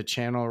looking at the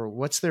channel, or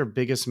what's their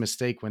biggest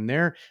mistake when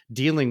they're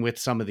dealing with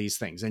some of these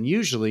things? And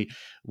usually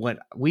what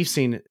we've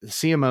seen,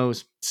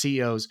 CMOs,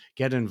 CEOs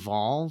get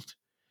involved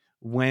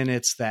when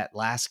it's that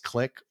last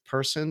click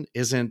person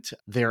isn't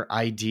their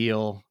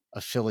ideal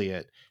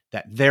affiliate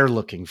that they're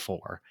looking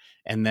for.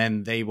 And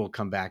then they will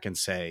come back and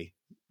say,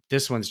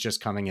 this one's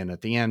just coming in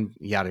at the end,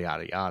 yada,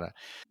 yada, yada.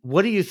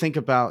 What do you think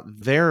about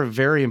their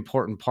very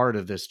important part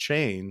of this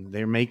chain?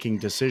 They're making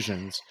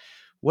decisions.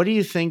 What do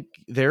you think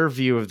their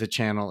view of the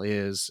channel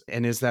is?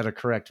 And is that a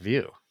correct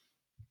view?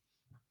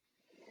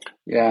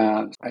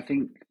 Yeah, I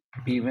think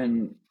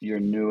even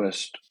your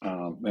newest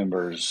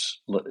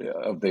members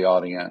of the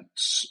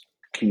audience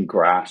can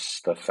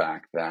grasp the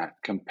fact that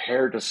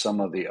compared to some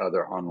of the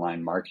other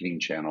online marketing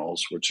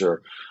channels, which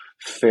are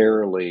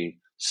fairly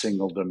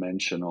single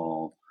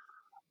dimensional,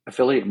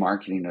 affiliate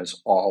marketing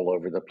is all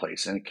over the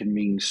place, and it can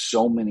mean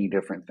so many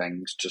different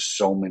things to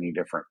so many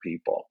different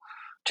people.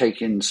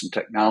 Taking some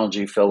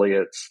technology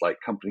affiliates, like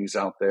companies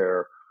out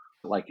there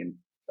like in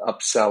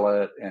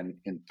Upsell It and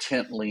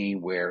Intently,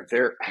 where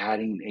they're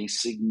adding a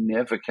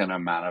significant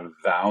amount of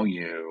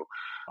value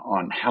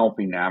on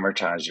helping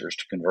advertisers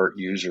to convert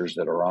users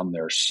that are on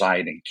their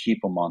site and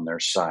keep them on their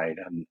site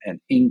and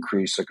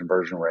increase the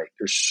conversion rate.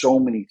 There's so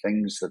many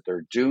things that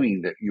they're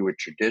doing that you would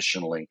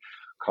traditionally,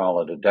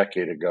 call it a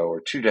decade ago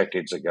or 2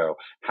 decades ago,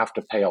 have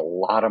to pay a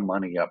lot of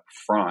money up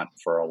front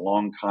for a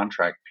long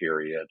contract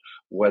period,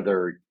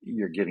 whether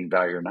you're getting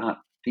value or not.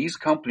 These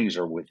companies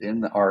are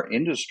within our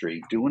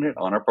industry doing it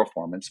on a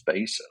performance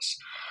basis.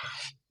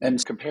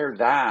 And compare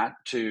that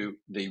to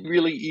the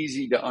really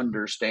easy to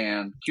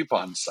understand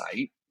coupon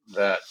site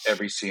that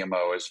every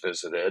CMO has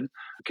visited.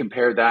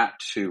 Compare that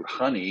to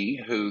Honey,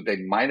 who they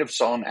might have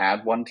saw an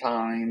ad one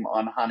time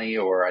on Honey,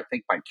 or I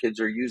think my kids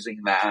are using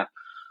that.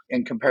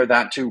 And compare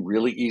that to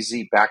really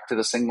easy back to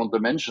the single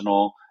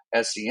dimensional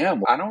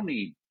SEM. I don't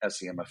need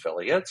SEM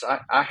affiliates.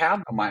 I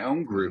have my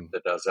own group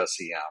that does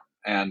SEM,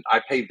 and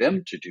I pay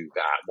them to do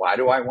that. Why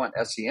do I want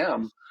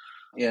SEM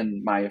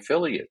in my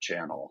affiliate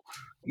channel?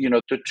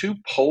 The two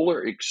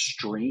polar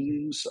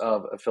extremes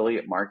of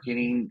affiliate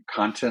marketing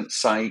content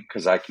site,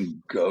 because I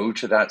can go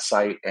to that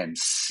site and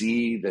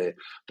see the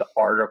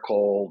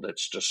article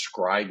that's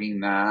describing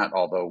that.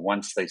 Although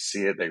once they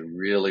see it, they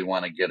really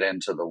want to get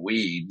into the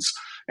weeds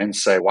and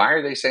say, why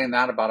are they saying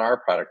that about our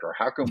product? Or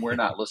how come we're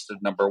not listed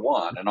number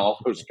one? And all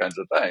those kinds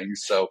of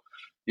things. So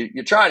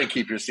you try to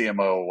keep your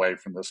CMO away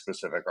from the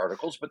specific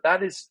articles, but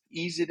that is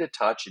easy to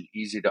touch and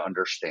easy to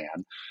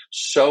understand.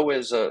 So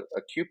is a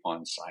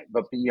coupon site.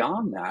 But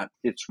beyond that,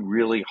 it's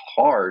really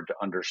hard to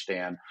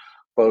understand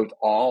both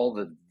all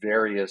the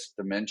various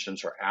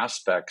dimensions or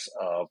aspects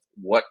of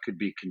what could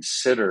be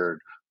considered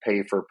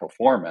pay for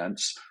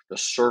performance, the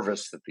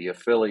service that the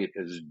affiliate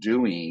is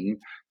doing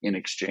in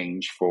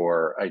exchange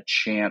for a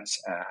chance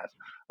at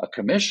a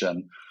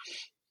commission.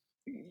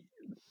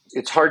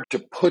 It's hard to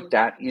put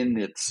that in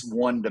its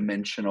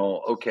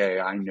one-dimensional, okay,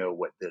 I know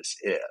what this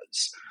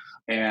is.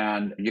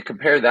 And you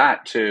compare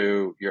that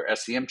to your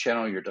SEM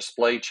channel, your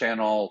display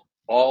channel,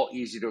 all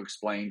easy to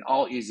explain,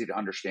 all easy to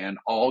understand,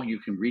 all you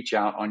can reach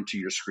out onto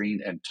your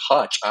screen and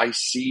touch. I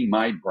see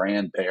my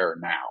brand there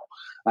now.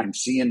 I'm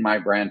seeing my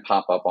brand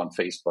pop up on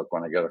Facebook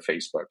when I go to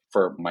Facebook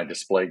for my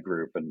display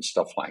group and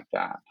stuff like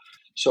that.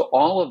 So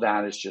all of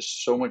that is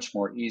just so much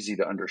more easy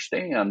to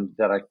understand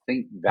that I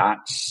think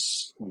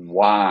that's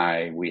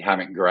why we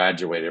haven't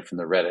graduated from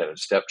the redheaded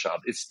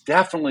stepchild. It's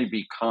definitely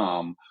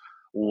become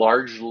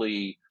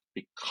largely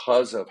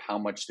because of how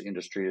much the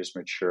industry has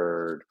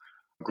matured.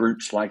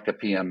 Groups like the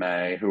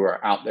PMA who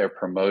are out there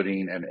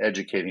promoting and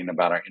educating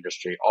about our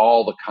industry,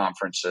 all the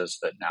conferences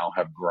that now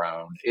have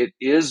grown, it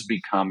is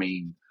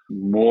becoming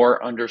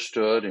more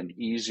understood and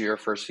easier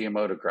for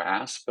CMO to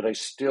grasp, but I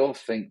still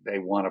think they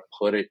want to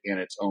put it in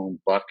its own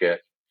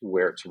bucket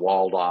where it's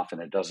walled off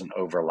and it doesn't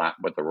overlap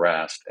with the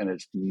rest. And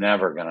it's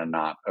never going to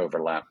not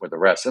overlap with the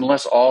rest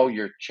unless all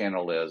your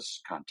channel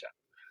is content.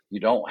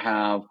 You don't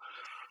have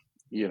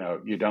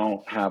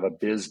a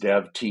biz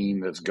dev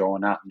team that's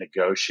going out and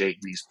negotiating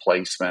these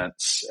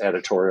placements,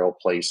 editorial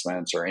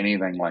placements, or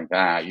anything like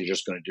that. You're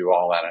just going to do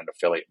all that in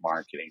affiliate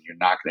marketing. You're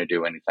not going to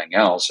do anything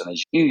else. And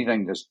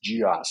anything that's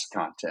just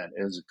content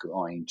is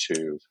going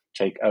to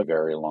take a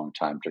very long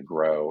time to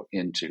grow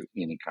into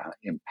any kind of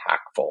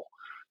impactful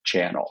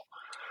channel.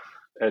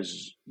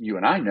 As you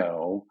and I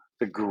know,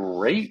 the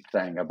great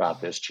thing about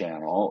this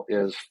channel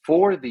is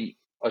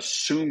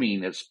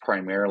assuming it's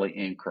primarily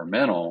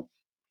incremental,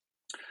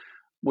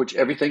 which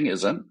everything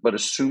isn't, but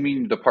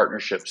assuming the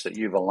partnerships that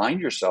you've aligned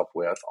yourself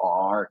with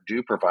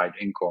do provide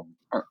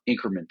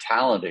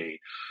incrementality.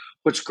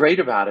 What's great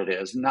about it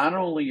is not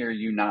only are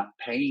you not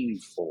paying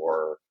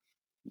for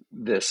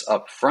this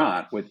up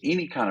front with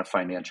any kind of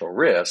financial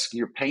risk,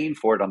 you're paying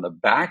for it on the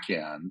back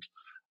end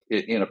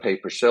in a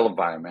pay-per-sale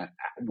environment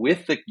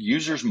with the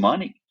user's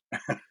money,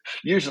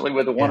 usually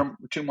with a 1 or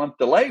 2 month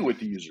delay with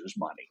the user's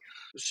money.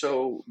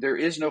 So there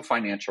is no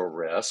financial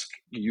risk.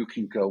 You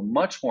can go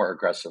much more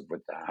aggressive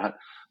with that.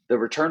 The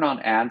return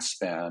on ad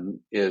spend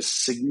is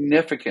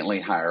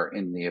significantly higher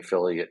in the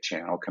affiliate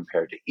channel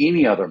compared to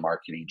any other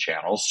marketing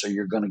channels. So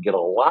you're going to get a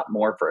lot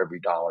more for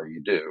every dollar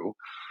you do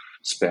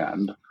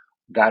spend.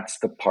 That's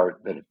the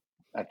part that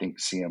I think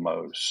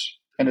CMOs,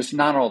 and it's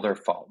not all their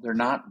fault. They're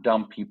not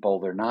dumb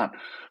people. They're not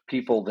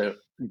people that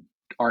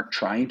aren't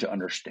trying to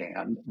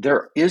understand.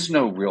 There is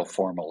no real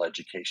formal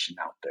education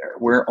out there.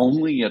 We're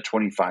only a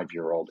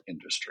 25-year-old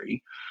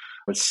industry,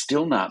 but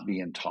still not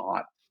being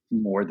taught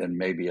more than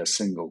maybe a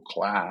single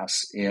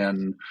class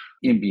in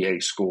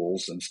MBA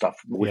schools and stuff,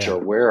 which are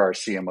where our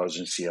CMOs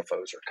and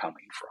CFOs are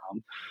coming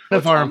from. None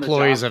of our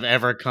employees have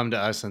ever come to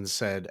us and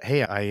said,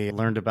 hey, I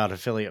learned about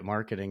affiliate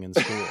marketing in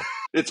school.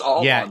 It's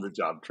all on the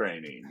job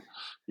training.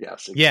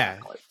 Yes, exactly. Yeah.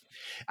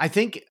 I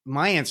think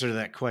my answer to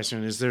that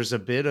question is there's a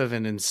bit of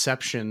an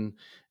Inception,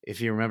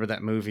 if you remember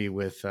that movie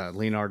with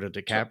Leonardo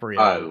DiCaprio.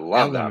 I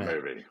love that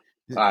movie.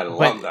 I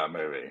love that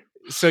movie.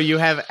 So you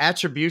have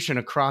attribution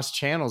across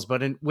channels,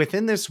 but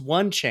within this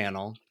one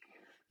channel,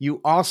 you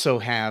also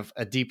have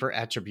a deeper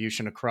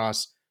attribution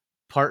across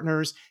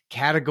partners,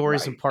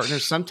 categories Right. and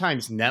partners,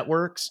 sometimes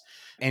networks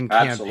and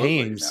Absolutely,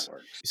 campaigns.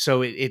 networks.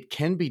 So it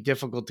can be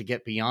difficult to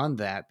get beyond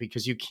that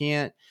because you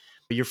can't,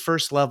 your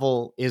first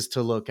level is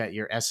to look at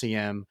your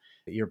SEM,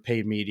 your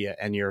paid media,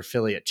 and your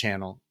affiliate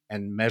channel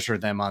and measure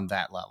them on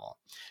that level.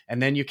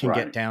 And then you can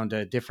get Right. down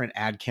to different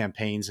ad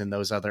campaigns in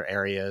those other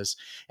areas.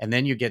 And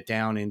then you get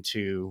down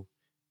into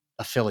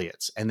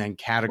affiliates and then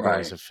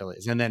categories Right. of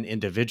affiliates and then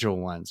individual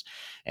ones.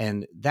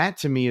 And that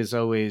to me is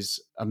always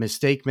a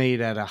mistake made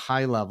at a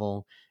high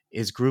level,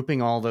 is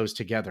grouping all those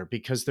together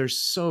because they're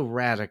so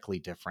radically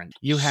different.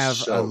 You have a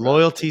So radically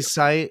loyalty different.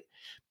 site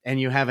and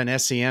you have an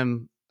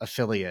SEM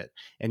affiliate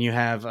and you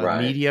have a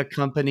Right. media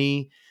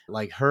company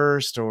like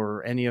Hearst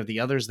or any of the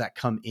others that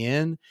come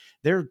in.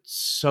 They're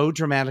so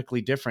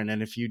dramatically different.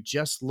 And if you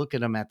just look at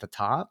them at the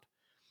top,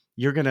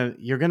 you're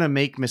gonna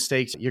make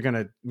mistakes. You're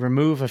gonna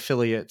remove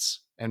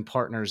affiliates and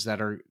partners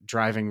that are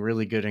driving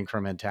really good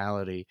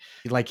incrementality.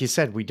 Like you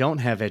said, we don't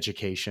have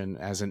education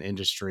as an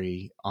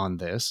industry on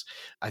this.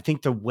 I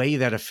think the way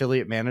that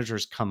affiliate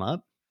managers come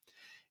up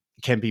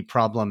can be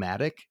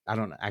problematic. I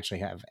don't actually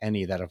have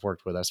any that have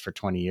worked with us for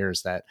 20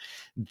 years that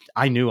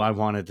I knew I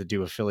wanted to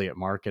do affiliate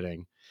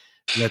marketing.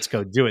 Let's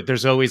go do it.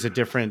 There's always a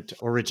different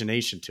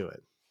origination to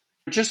it.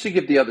 Just to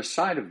give the other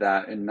side of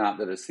that, and not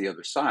that it's the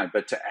other side,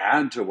 but to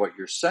add to what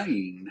you're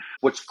saying,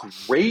 what's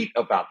great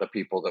about the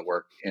people that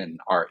work in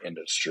our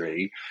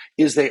industry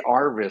is they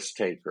are risk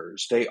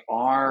takers. They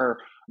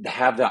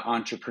have that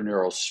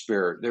entrepreneurial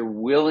spirit. They're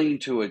willing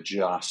to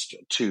adjust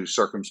to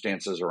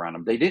circumstances around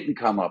them. They didn't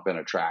come up in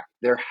a track.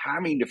 They're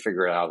having to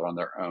figure it out on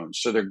their own.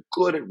 So they're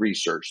good at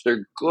research.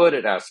 They're good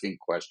at asking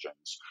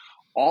questions.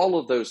 All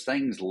of those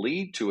things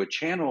lead to a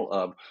channel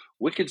of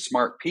wicked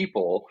smart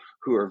people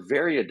who are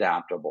very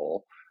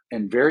adaptable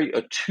and very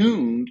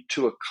attuned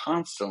to a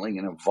constantly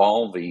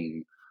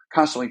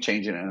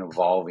changing and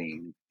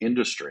evolving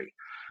industry,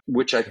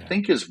 which I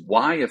think is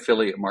why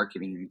affiliate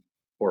marketing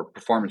or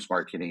performance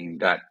marketing,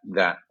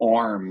 that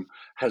arm,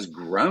 has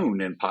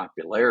grown in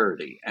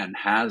popularity and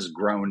has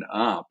grown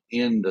up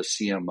in the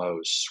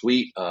CMO's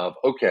suite of,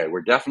 okay,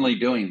 we're definitely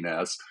doing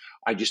this.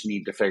 I just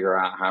need to figure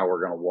out how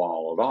we're going to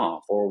wall it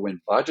off. Or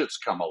when budgets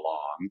come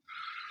along,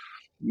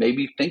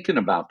 maybe thinking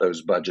about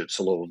those budgets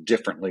a little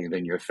differently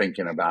than you're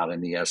thinking about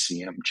in the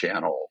SEM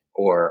channel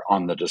or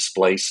on the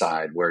display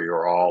side where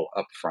you're all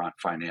upfront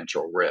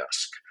financial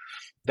risk.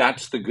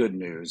 That's the good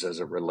news as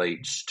it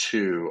relates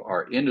to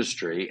our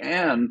industry.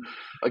 And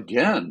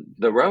again,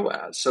 the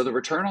ROAS. So the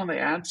return on the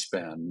ad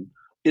spend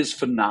is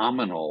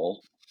phenomenal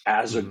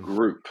as a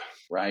group,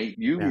 right?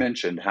 You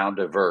mentioned how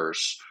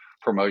diverse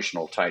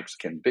promotional types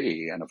can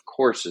be. And of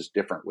course, is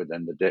different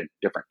within the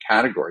different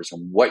categories.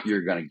 And what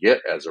you're going to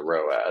get as a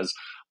ROAS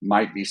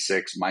might be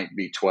 6, might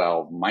be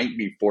 12, might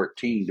be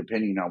 14,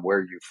 depending on where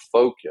you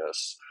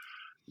focus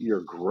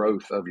your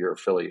growth of your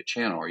affiliate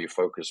channel. Are you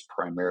focused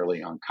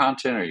primarily on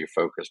content? Are you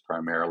focused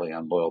primarily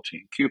on loyalty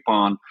and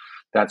coupon?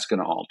 That's going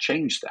to all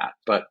change that.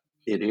 But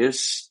it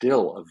is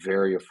still a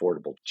very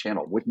affordable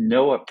channel with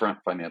no upfront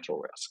financial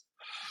risk.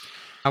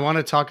 I want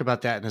to talk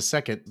about that in a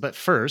second. But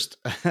first,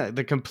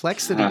 the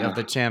complexity of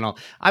the channel.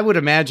 I would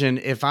imagine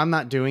if I'm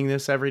not doing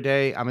this every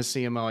day, I'm a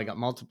CMO, I got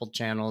multiple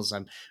channels,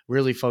 I'm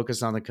really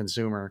focused on the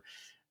consumer.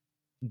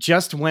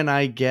 Just when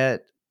I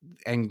get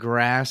and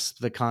grasp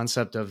the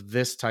concept of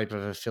this type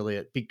of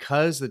affiliate,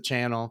 because the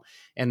channel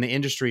and the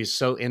industry is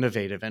so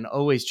innovative and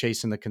always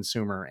chasing the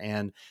consumer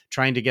and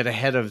trying to get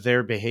ahead of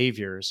their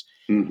behaviors,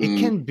 it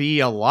can be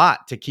a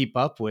lot to keep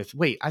up with.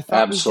 Wait, I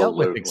thought we dealt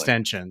with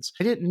extensions.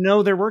 I didn't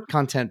know there were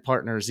content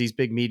partners, these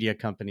big media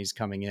companies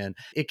coming in.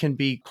 It can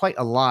be quite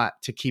a lot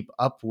to keep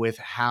up with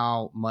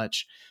how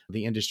much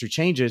the industry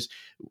changes.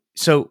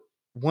 So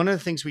one of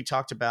the things we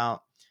talked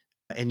about,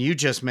 and you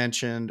just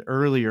mentioned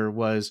earlier,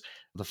 was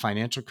the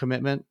financial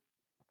commitment.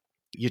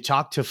 You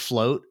talked to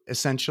float,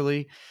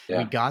 essentially. Yeah.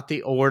 We got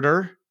the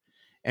order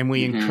and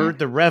we incurred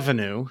the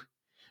revenue,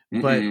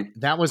 but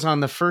that was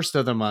on the first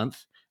of the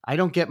month. I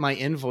don't get my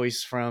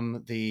invoice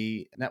from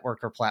the network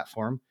or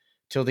platform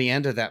till the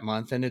end of that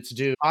month, and it's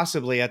due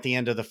possibly at the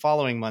end of the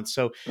following month.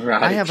 So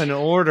I have an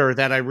order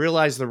that I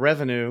realize the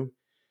revenue.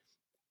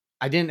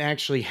 I didn't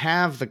actually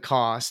have the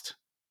cost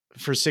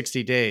for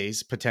 60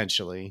 days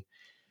potentially.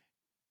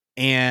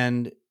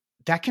 And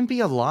that can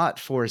be a lot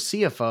for a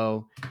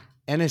CFO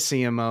and a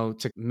CMO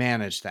to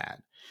manage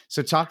that.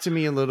 So talk to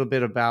me a little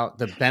bit about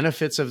the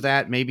benefits of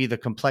that, maybe the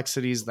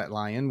complexities that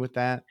lie in with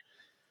that.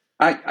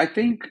 I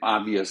think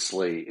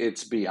obviously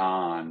it's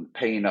beyond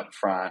paying up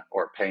front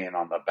or paying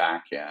on the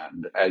back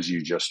end, as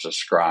you just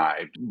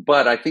described.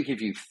 But I think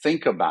if you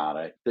think about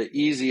it, the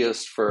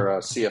easiest for a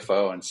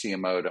CFO and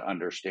CMO to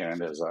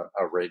understand is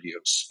a radio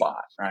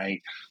spot, right?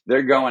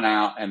 They're going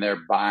out and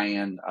they're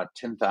buying a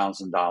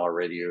 $10,000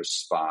 radio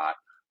spot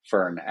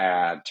for an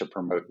ad to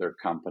promote their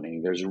company.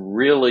 There's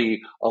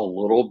really a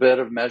little bit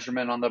of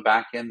measurement on the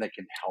back end that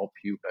can help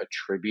you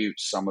attribute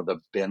some of the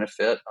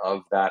benefit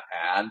of that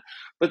ad,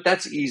 but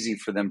that's easy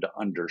for them to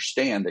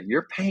understand that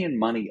you're paying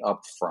money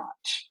up front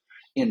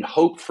in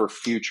hope for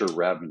future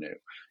revenue.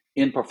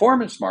 In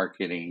performance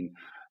marketing,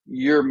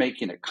 you're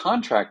making a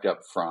contract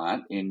up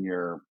front in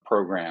your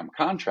program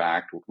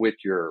contract with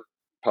your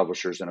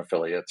publishers and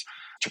affiliates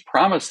to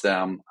promise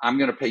them, I'm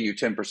going to pay you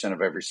 10%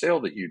 of every sale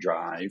that you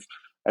drive,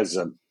 as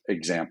an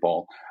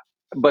example.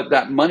 But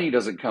that money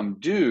doesn't come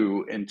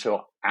due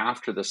until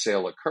after the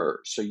sale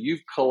occurs. So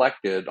you've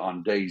collected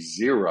on day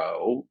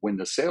zero, when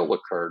the sale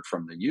occurred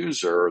from the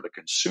user or the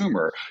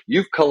consumer,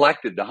 you've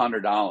collected the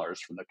 $100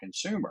 from the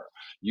consumer.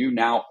 You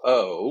now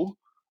owe,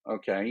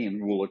 okay,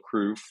 and will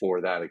accrue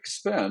for that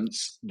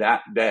expense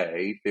that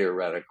day,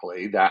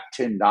 theoretically, that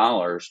 $10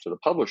 to the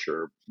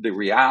publisher. The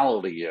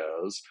reality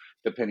is,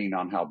 depending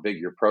on how big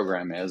your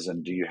program is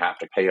and do you have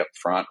to pay up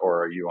front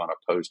or are you on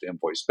a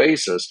post-invoice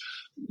basis,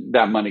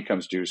 that money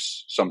comes due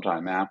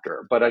sometime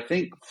after. But I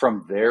think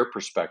from their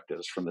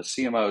perspectives, from the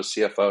CMO,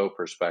 CFO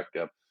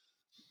perspective,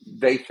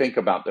 they think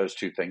about those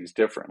two things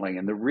differently.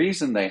 And the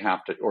reason they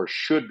have to or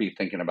should be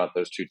thinking about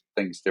those two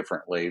things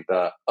differently,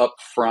 the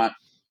upfront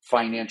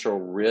financial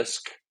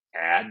risk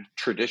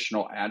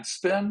traditional ad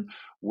spend,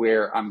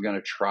 where I'm going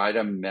to try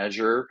to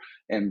measure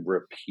and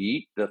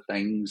repeat the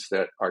things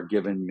that are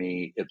giving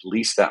me at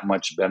least that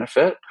much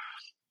benefit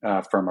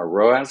from a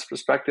ROAS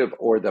perspective,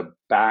 or the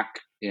back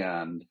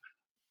end,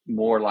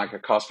 more like a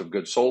cost of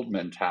goods sold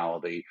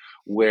mentality,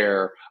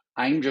 where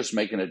I'm just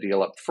making a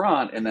deal up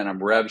front and then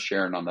I'm rev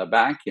sharing on the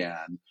back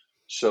end.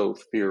 So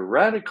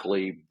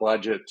theoretically,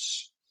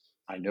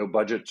 I know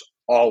budgets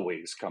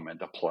always come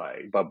into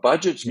play, but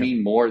budgets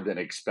mean more than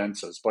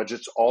expenses.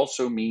 Budgets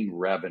also mean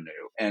revenue.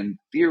 And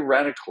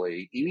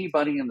theoretically,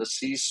 anybody in the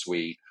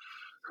C-suite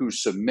who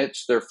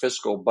submits their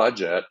fiscal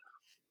budget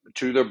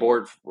to their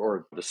board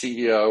or the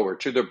CEO or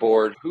to their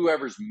board,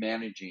 whoever's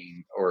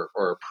managing or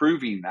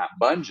approving that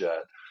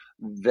budget,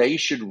 they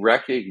should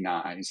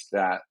recognize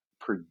that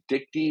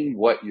predicting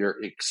what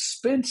your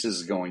expense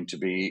is going to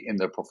be in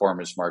the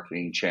performance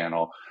marketing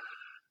channel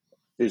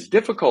is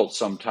difficult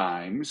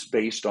sometimes,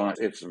 based on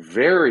it's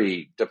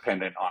very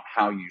dependent on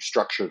how you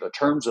structure the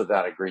terms of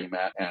that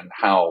agreement and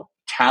how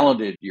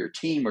talented your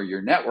team or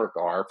your network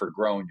are for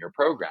growing your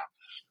program.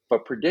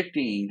 But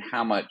predicting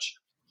how much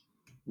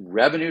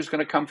revenue is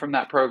going to come from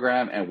that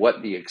program and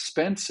what the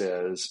expense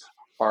is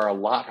are a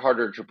lot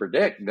harder to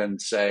predict than,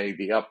 say,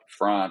 the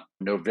upfront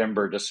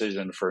November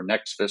decision for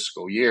next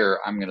fiscal year.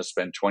 I'm going to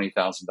spend $20,000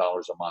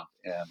 a month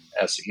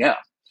in SEM.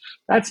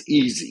 That's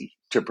easy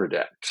to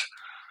predict.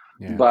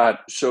 Yeah. But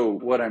so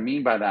what I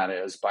mean by that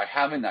is, by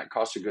having that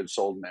cost of goods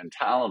sold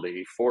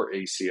mentality for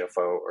a CFO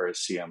or a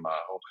CMO,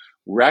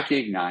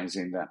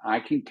 recognizing that I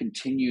can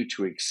continue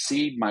to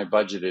exceed my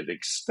budgeted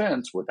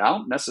expense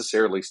without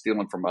necessarily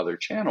stealing from other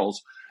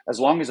channels, as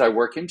long as I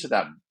work into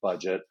that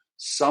budget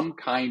some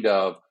kind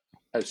of,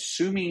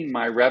 assuming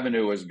my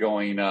revenue is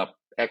going up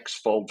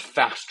X-fold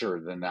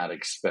faster than that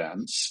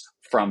expense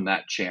from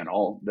that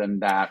channel, then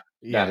that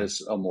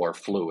is a more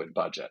fluid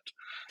budget.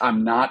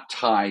 I'm not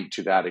tied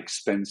to that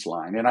expense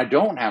line. And I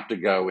don't have to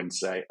go and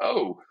say,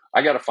 oh,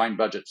 I got to find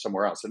budget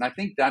somewhere else. And I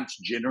think that's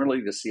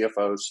generally the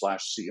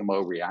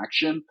CFO/CMO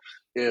reaction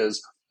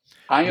is,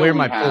 where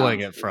am I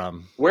pulling it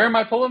from? Where am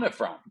I pulling it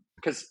from?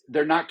 Because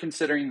they're not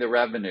considering the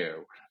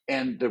revenue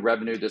and the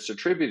revenue that's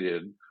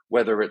attributed,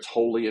 whether it's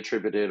wholly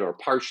attributed or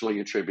partially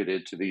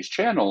attributed to these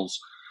channels.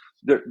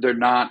 They're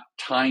not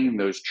tying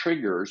those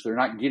triggers. They're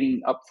not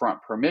getting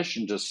upfront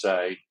permission to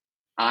say,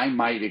 I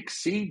might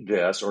exceed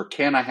this, or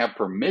can I have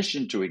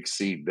permission to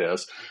exceed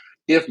this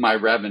if my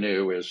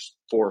revenue is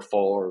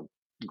fourfold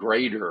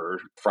greater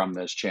from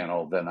this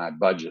channel than I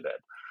budgeted.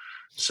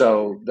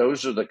 So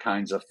those are the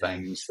kinds of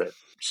things that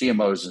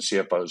CMOs and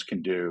CFOs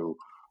can do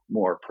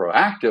more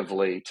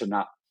proactively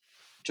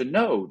to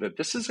know that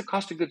this is a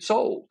cost of goods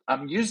sold.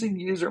 I'm using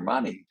user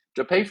money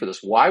to pay for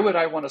this. Why would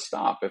I want to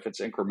stop if it's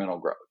incremental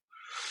growth?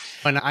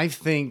 And I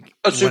think,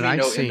 assuming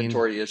no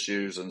inventory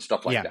issues and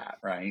stuff like that,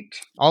 right?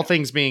 All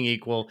things being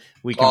equal,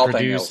 we can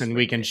produce and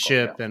we can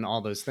ship and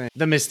all those things.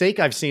 The mistake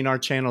I've seen our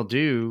channel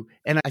do,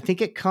 and I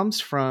think it comes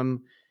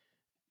from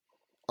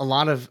a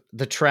lot of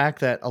the track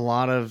that a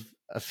lot of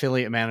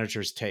affiliate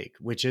managers take,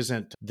 which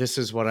isn't, this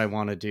is what I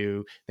want to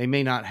do. They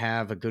may not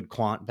have a good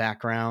quant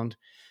background,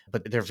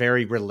 but they're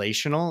very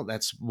relational.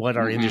 That's what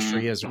our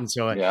industry is. And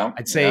so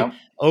I'd say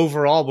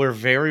overall, we're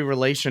very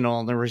relational.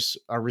 And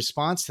our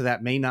response to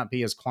that may not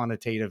be as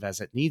quantitative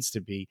as it needs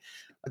to be.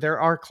 There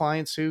are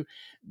clients who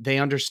they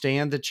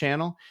understand the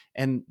channel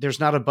and there's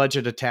not a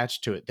budget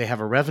attached to it. They have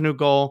a revenue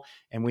goal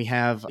and we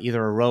have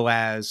either a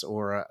ROAS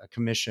or a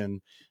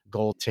commission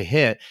goal to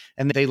hit,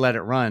 and they let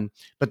it run.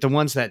 But the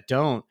ones that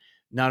don't,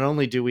 not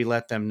only do we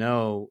let them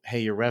know, hey,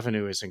 your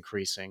revenue is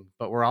increasing,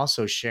 but we're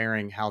also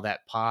sharing how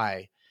that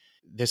pie,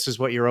 this is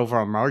what your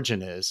overall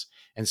margin is.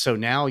 And so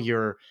now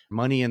your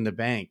money in the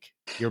bank,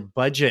 your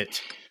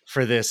budget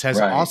for this has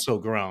also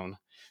grown.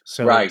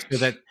 So, Right. so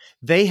that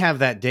they have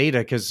that data,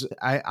 because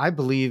I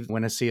believe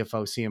when a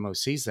CFO, CMO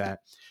sees that,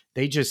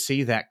 they just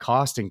see that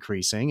cost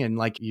increasing. And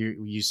like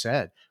you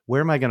said,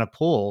 where am I going to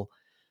pull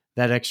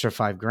that extra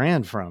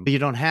 $5,000 from? You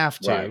don't have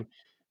to, Right.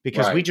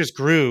 because we Right. just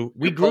grew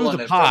You're the pulling it from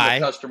the pie.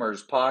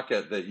 customer's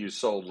pocket that you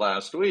sold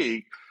last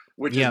week,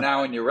 which is Yep.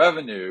 now in your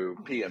revenue,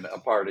 a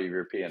part of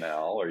your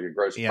P&L, or your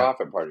gross Yep.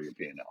 profit part of your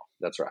P&L.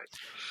 That's right.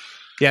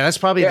 Yeah, that's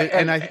probably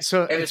Yeah,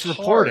 so and it's it's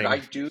hard.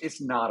 reporting.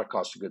 It's not a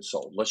cost of goods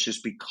sold. Let's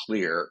just be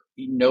clear.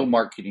 No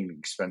marketing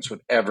expense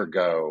would ever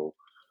go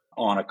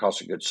on a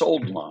cost of goods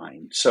sold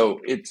line.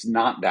 So it's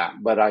not that,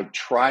 but I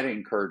try to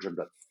encourage them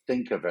to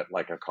think of it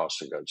like a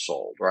cost of goods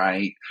sold,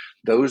 right?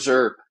 Those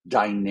are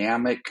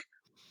dynamic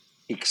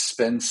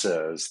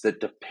expenses that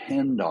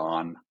depend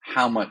on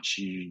how much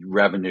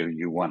revenue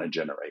you want to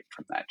generate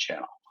from that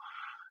channel.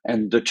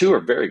 And the two are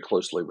very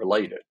closely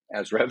related.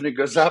 As revenue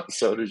goes up,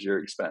 so does your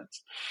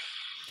expense.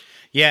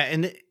 Yeah,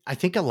 and I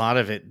think a lot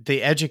of it,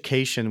 the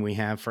education we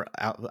have for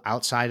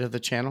outside of the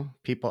channel,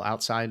 people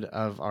outside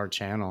of our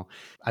channel,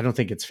 I don't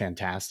think it's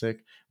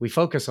fantastic. We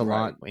focus a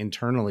lot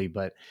internally,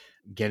 but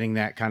getting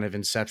that kind of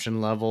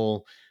inception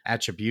level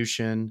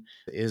attribution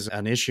is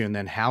an issue. And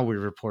then how we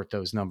report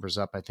those numbers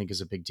up, I think, is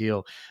a big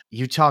deal.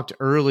 You talked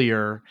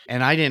earlier,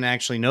 and I didn't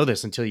actually know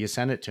this until you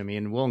sent it to me,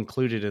 and we'll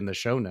include it in the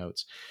show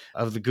notes,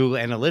 of the Google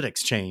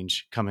Analytics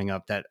change coming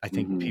up that I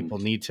think people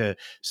need to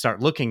start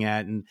looking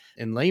at. And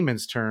in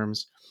layman's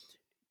terms,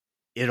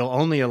 it'll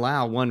only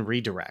allow one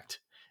redirect.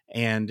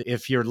 And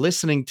if you're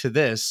listening to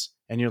this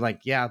and you're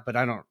like, yeah, but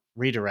I don't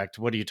redirect,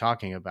 what are you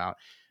talking about?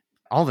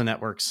 All the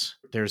networks,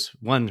 there's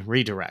one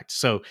redirect.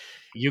 So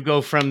you go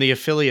from the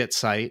affiliate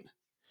site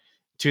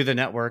to the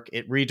network,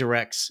 it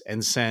redirects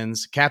and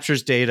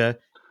captures data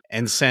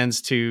and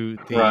sends to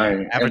the Right.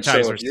 And so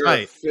advertiser if your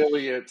site.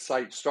 affiliate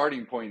site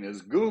starting point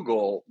is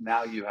Google,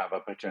 now you have a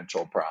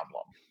potential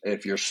problem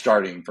if you're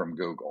starting from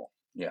Google.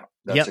 Yeah,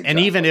 that's Yep. And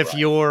even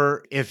exactly right.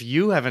 if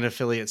you have an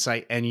affiliate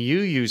site and you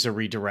use a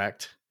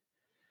redirect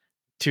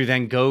to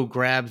then go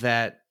grab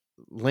that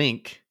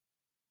link,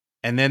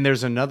 and then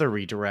there's another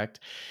redirect,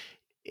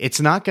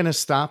 it's not going to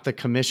stop the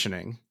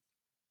commissioning,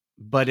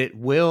 but it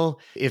will.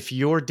 If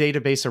your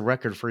database of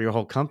record for your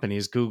whole company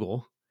is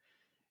Google,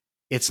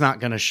 it's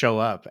not going to show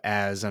up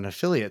as an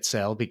affiliate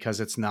sale because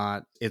it's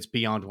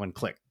beyond one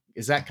click.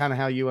 Is that kind of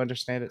how you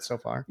understand it so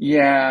far?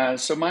 Yeah.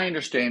 So my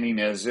understanding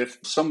is if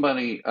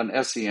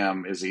an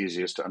SEM is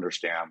easiest to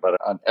understand, but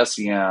an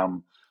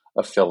SEM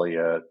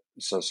affiliate,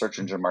 so search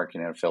engine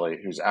marketing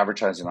affiliate who's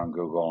advertising on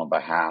Google on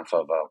behalf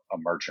of a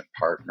merchant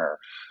partner,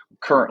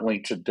 currently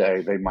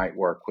today, they might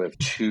work with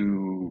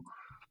two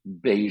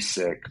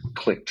basic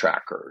click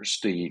trackers,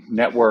 the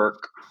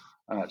network.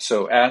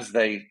 So as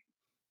they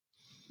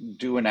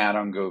do an ad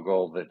on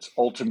Google that's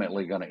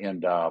ultimately going to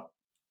end up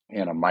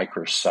in a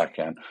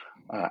microsecond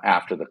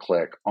after the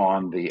click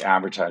on the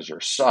advertiser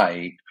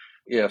site,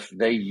 if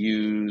they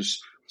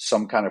use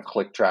some kind of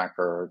click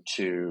tracker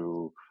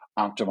to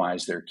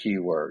optimize their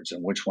keywords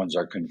and which ones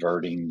are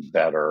converting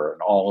better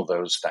and all of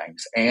those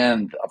things.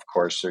 And of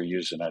course, they're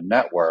using a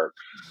network.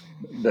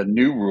 The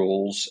new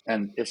rules,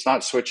 and it's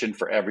not switching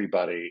for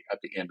everybody at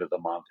the end of the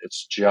month.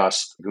 It's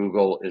just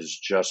Google is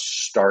just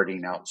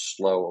starting out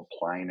slow,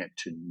 applying it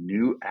to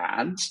new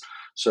ads.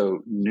 So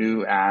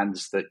new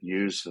ads that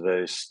use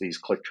these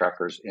click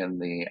trackers in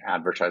the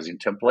advertising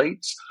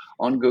templates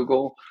on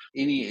Google.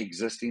 Any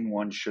existing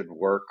one should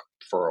work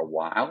for a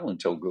while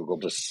until Google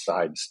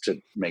decides to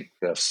make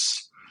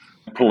this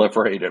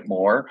proliferate it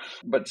more.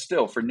 But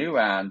still, for new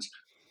ads,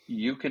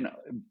 you can,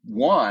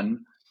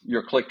 one,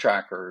 your click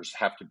trackers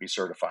have to be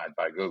certified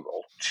by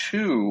Google.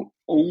 Two,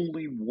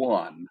 only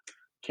one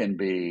can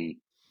be,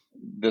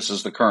 this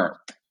is the current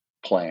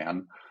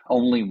plan,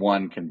 only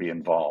one can be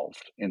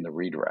involved in the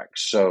redirect.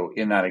 So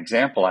in that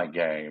example I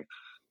gave,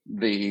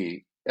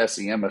 the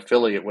SEM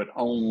affiliate would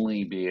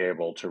only be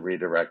able to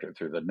redirect it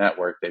through the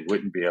network. They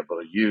wouldn't be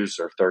able to use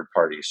their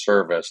third-party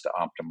service to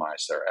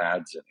optimize their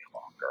ads any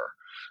longer.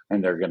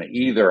 And they're going to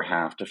either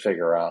have to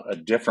figure out a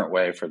different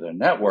way for the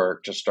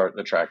network to start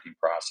the tracking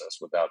process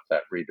without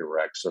that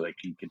redirect so they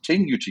can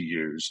continue to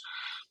use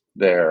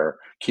their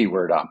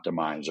keyword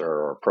optimizer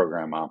or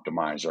program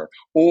optimizer,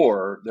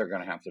 or they're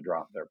going to have to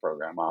drop their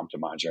program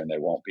optimizer and they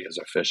won't be as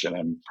efficient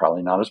and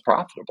probably not as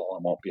profitable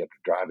and won't be able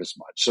to drive as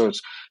much. So it's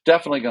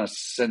definitely going to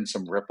send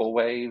some ripple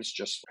waves,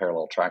 just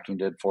parallel tracking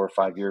did 4 or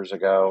 5 years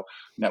ago.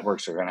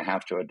 Networks are going to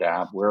have to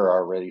adapt. We're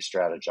already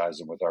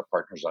strategizing with our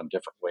partners on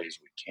different ways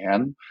we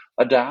can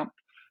adapt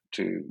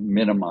to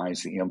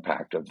minimize the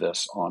impact of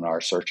this on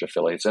our search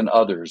affiliates and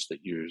others that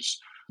use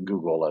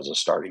Google as a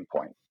starting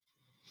point.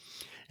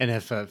 And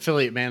if an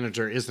affiliate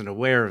manager isn't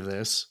aware of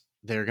this,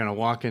 they're going to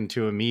walk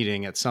into a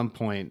meeting at some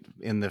point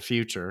in the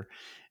future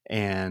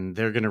and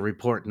they're going to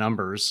report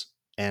numbers.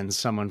 And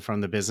someone from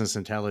the business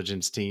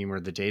intelligence team or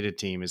the data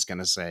team is going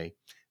to say,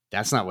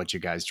 that's not what you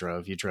guys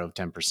drove. You drove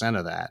 10%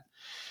 of that,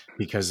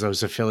 because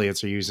those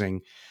affiliates are using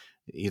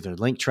either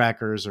link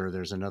trackers or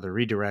there's another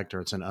redirect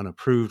or it's an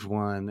unapproved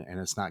one and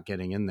it's not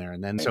getting in there.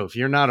 And then, so if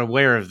you're not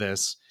aware of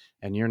this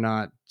and you're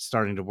not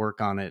starting to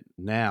work on it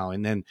now,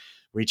 and then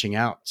reaching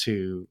out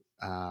to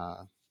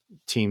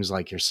teams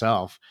like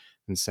yourself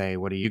and say,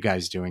 what are you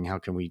guys doing? How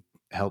can we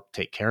help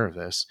take care of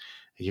this?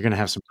 You're going to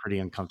have some pretty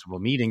uncomfortable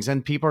meetings,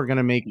 and people are going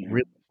to make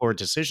really poor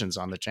decisions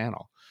on the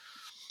channel.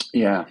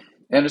 Yeah.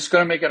 And it's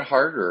going to make it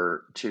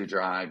harder to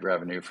drive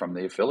revenue from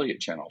the affiliate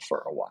channel for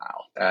a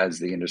while as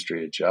the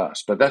industry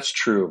adjusts. But that's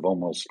true of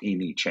almost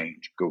any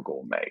change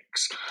Google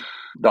makes.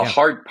 The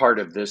hard part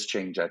of this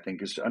change, I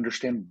think, is to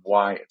understand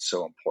why it's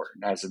so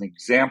important. As an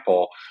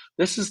example,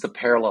 this is the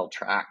parallel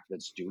track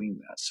that's doing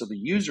this. So the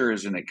user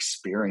isn't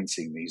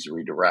experiencing these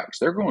redirects.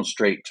 They're going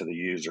straight to the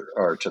user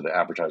or to the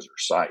advertiser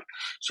site.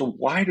 So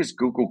why does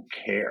Google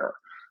care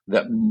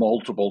that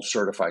multiple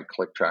certified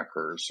click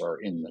trackers are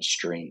in the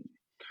stream?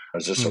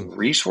 Is this a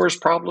resource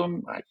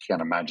problem? I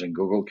can't imagine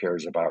Google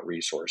cares about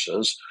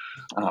resources.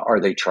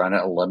 Are they trying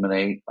to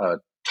eliminate a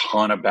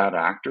ton of bad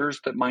actors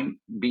that might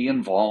be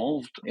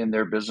involved in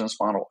their business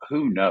model?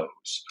 Who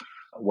knows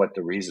what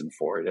the reason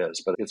for it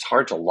is, but it's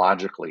hard to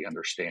logically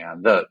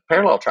understand. The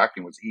parallel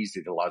tracking was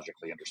easy to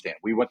logically understand.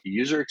 We want the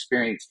user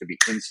experience to be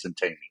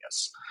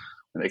instantaneous.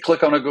 When they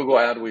click on a Google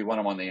ad, we want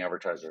them on the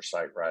advertiser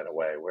site right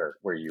away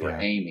where you are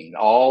aiming.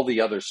 All the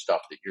other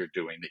stuff that you're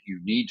doing that you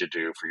need to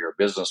do for your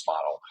business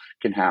model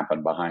can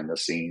happen behind the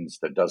scenes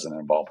that doesn't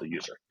involve the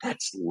user.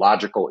 That's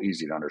logical,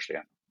 easy to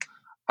understand.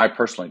 I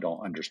personally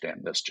don't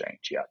understand this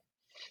change yet,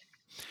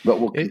 but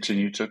we'll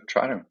continue to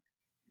try to.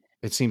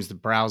 It seems the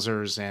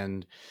browsers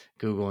and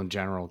Google in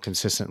general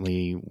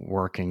consistently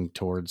working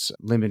towards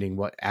limiting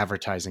what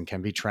advertising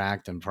can be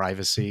tracked and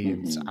privacy.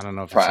 And I don't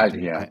know if it's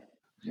something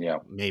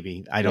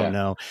maybe, I don't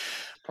know.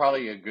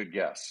 Probably a good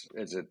guess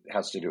is it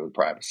has to do with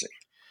privacy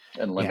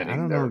and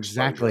limiting their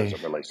exposure as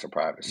it relates to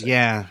privacy.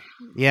 Yeah,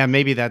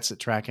 maybe that's it,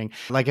 tracking.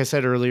 Like I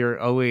said earlier,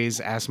 always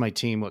ask my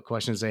team what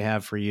questions they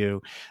have for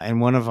you. And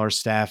one of our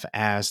staff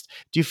asked,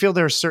 do you feel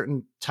there are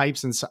certain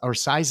types or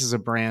sizes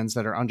of brands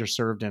that are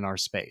underserved in our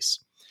space,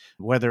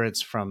 whether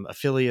it's from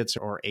affiliates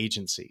or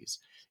agencies?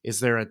 Is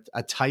there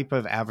a type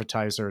of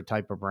advertiser, a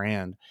type of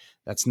brand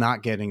that's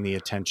not getting the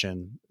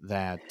attention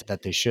that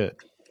they should?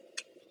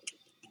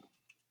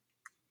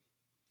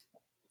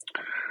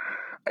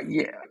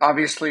 Yeah,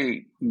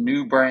 obviously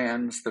new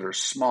brands that are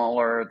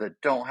smaller, that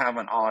don't have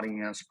an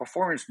audience,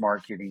 performance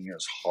marketing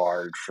is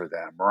hard for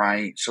them,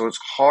 right? So it's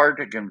hard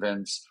to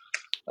convince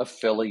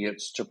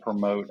affiliates to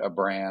promote a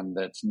brand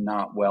that's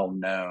not well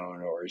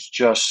known or is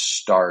just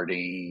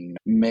starting,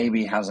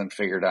 maybe hasn't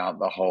figured out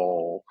the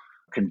whole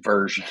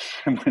conversion.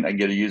 When I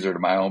get a user to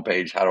my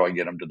homepage, how do I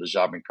get them to the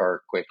shopping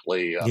cart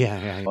quickly?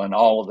 And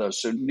all of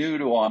those. So new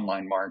to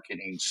online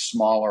marketing,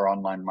 smaller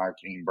online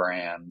marketing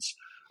brands,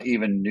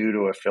 even new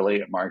to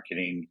affiliate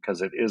marketing,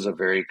 because it is a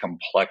very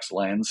complex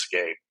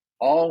landscape.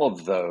 All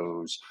of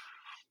those,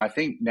 I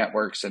think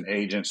networks and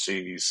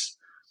agencies,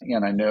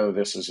 and I know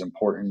this is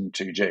important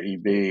to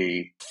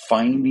JEB,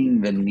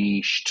 finding the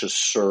niche to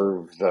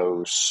serve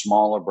those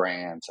smaller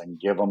brands and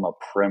give them a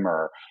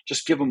primer,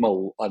 just give them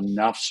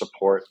enough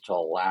support to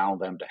allow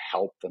them to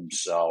help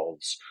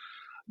themselves.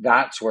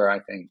 That's where I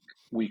think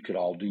we could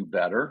all do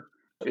better.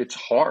 It's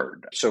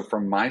hard. So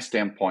from my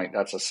standpoint,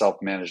 that's a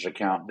self-managed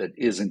account that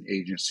isn't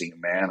agency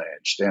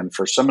managed. And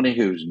for somebody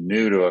who's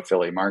new to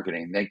affiliate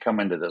marketing, they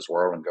come into this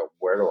world and go,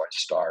 where do I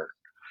start?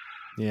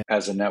 Yeah.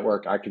 As a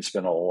network, I could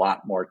spend a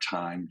lot more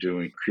time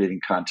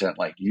creating content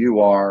like you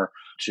are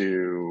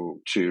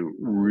to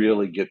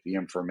really get the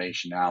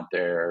information out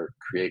there,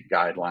 create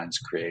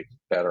guidelines, create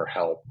better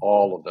help,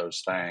 all of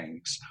those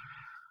things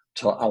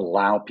to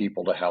allow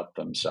people to help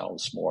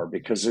themselves more,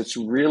 because it's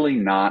really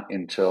not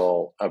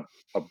until a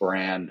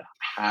brand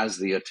has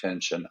the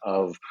attention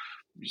of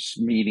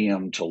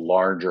medium to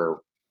larger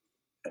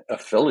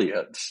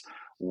affiliates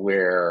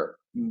where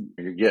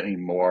you're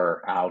getting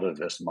more out of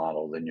this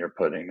model than you're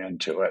putting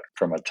into it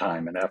from a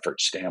time and effort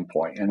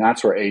standpoint. And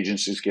that's where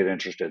agencies get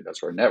interested.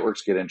 That's where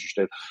networks get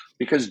interested,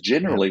 because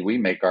generally we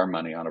make our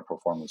money on a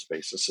performance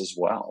basis as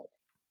well.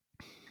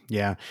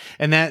 Yeah.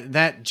 And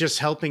that just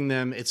helping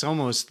them, it's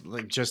almost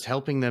like just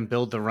helping them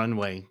build the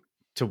runway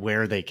to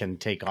where they can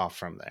take off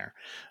from there.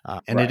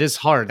 And it is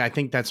hard. I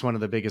think that's one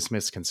of the biggest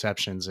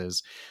misconceptions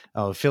is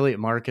affiliate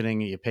marketing,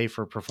 you pay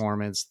for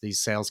performance, these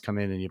sales come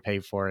in and you pay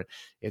for it.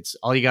 It's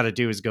all you got to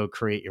do is go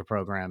create your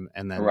program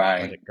and then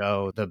let it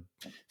go. The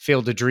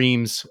field of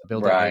dreams,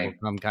 build it, they will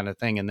come kind of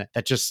thing. And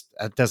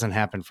that doesn't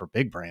happen for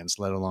big brands,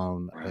 let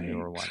alone the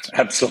newer ones.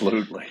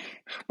 Absolutely.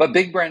 But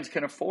big brands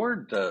can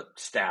afford the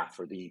staff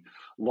or the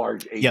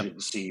large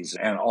agencies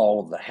and all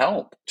of the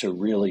help to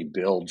really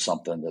build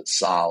something that's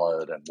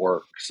solid and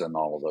works and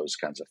all of those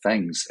kinds of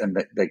things. And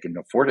they can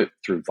afford it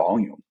through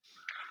volume.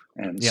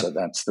 And so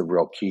that's the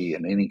real key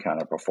in any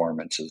kind of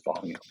performance is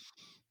volume.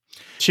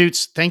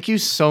 Choots, thank you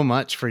so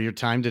much for your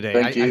time today.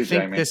 Thank you, I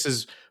think Jamie. this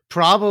is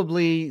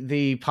probably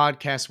the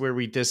podcast where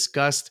we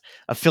discussed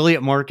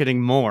affiliate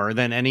marketing more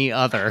than any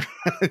other.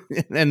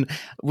 And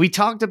we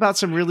talked about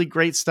some really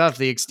great stuff,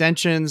 the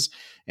extensions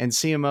and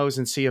CMOs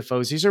and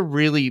CFOs. These are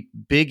really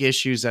big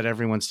issues that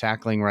everyone's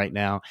tackling right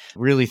now.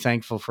 Really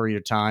thankful for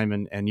your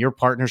time and your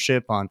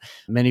partnership on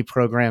many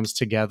programs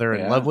together,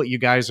 and love what you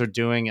guys are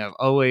doing. I've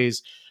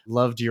always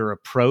loved your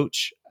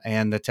approach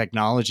and the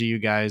technology you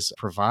guys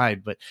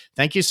provide. But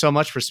thank you so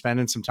much for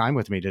spending some time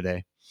with me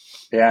today.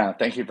 Yeah,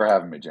 thank you for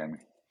having me, Jamie.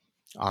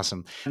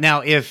 Awesome. Now,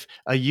 if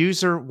a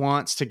user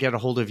wants to get a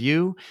hold of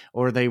you,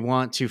 or they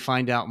want to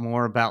find out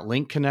more about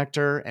Link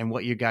Connector and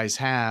what you guys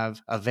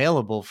have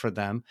available for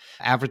them,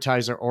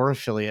 advertiser or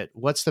affiliate,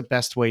 what's the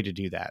best way to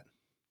do that?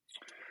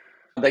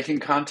 They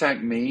can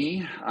contact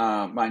me.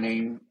 My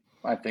name,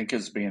 I think,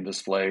 is being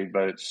displayed,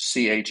 but it's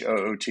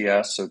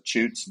CHOOTS, so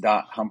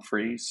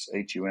Choots.Humphries,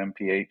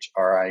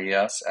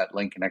 HUMPHRIES at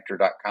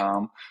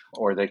linkconnector.com,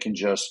 or they can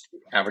just,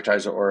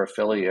 advertiser or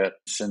affiliate,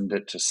 send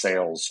it to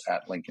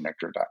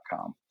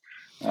sales@linkconnector.com,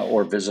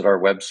 or visit our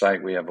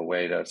website. We have a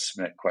way to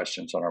submit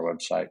questions on our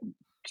website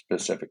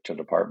specific to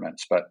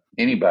departments, but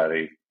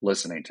anybody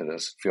listening to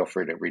this, feel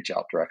free to reach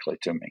out directly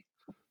to me.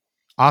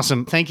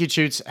 Awesome. Thank you,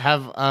 Choots.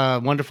 Have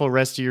a wonderful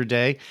rest of your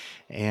day.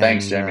 And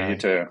thanks, Jimmy. You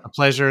too. A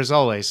pleasure as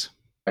always.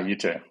 You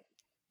too.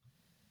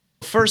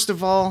 First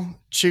of all,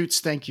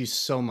 Choots, thank you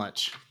so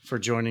much for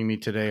joining me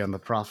today on the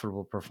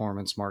Profitable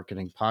Performance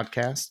Marketing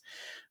Podcast.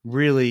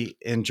 Really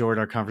enjoyed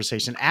our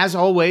conversation. As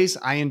always,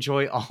 I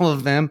enjoy all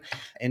of them.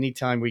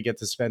 Anytime we get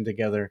to spend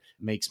together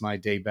makes my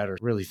day better.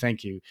 Really,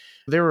 thank you.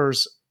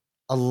 There's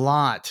a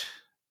lot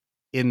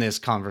in this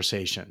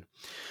conversation.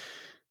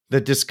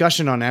 The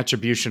discussion on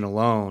attribution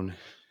alone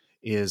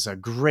is a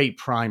great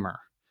primer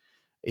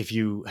if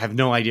you have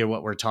no idea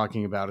what we're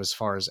talking about as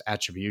far as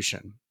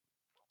attribution.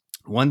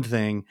 One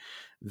thing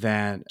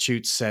that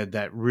Choots said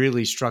that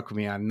really struck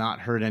me, I've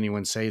not heard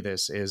anyone say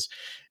this, is,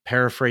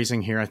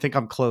 paraphrasing here, I think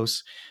I'm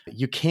close,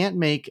 you can't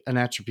make an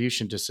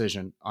attribution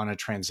decision on a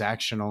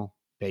transactional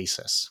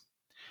basis.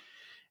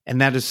 And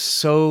that is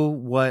so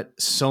what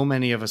so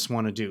many of us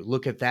want to do.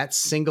 Look at that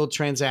single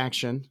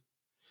transaction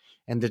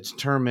and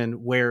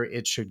determine where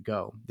it should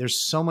go.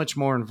 There's so much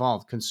more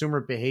involved.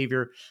 Consumer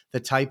behavior, the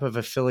type of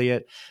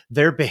affiliate,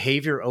 their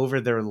behavior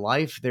over their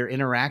life, their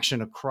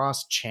interaction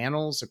across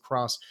channels,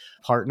 across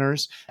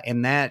partners,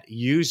 and that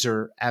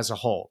user as a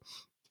whole.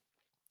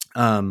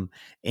 And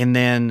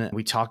then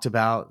we talked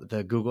about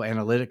the Google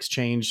Analytics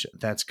change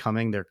that's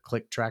coming, their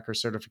click tracker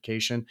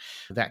certification.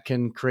 That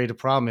can create a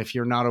problem if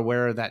you're not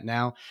aware of that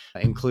now,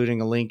 including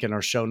a link in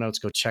our show notes.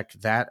 Go check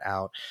that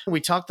out.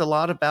 We talked a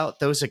lot about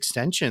those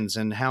extensions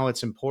and how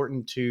it's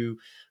important to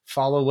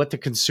follow what the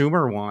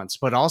consumer wants,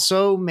 but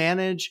also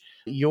manage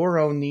your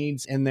own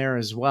needs in there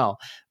as well.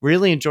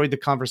 Really enjoyed the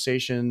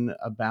conversation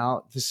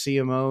about the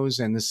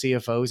CMOs and the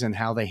CFOs and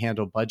how they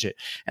handle budget.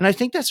 And I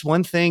think that's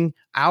one thing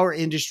our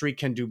industry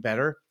can do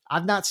better.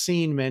 I've not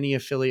seen many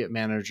affiliate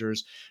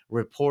managers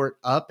report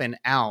up and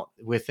out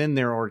within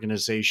their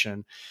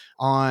organization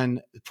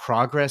on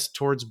progress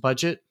towards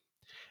budget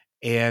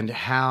and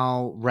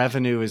how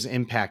revenue is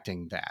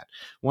impacting that.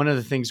 One of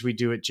the things we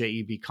do at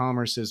JEB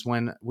Commerce is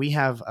when we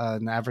have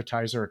an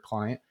advertiser or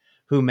client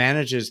who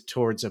manages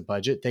towards a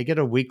budget, they get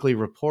a weekly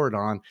report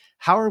on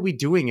how are we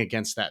doing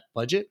against that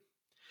budget,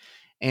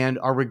 and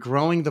are we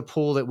growing the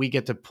pool that we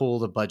get to pull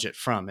the budget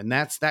from? And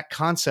that's that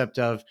concept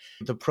of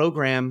the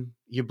program,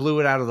 you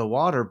blew it out of the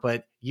water,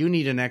 but you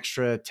need an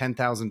extra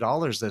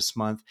 $10,000 this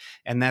month,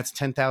 and that's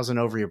 $10,000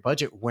 over your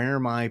budget. Where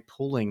am I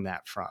pulling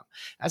that from?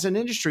 As an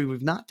industry,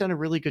 we've not done a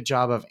really good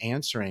job of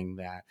answering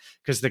that,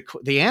 because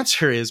the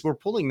answer is we're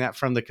pulling that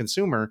from the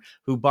consumer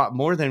who bought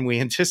more than we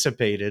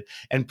anticipated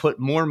and put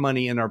more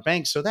money in our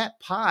bank. So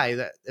that pie,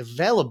 that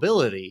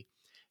availability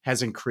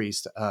has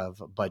increased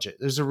of budget.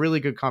 There's a really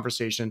good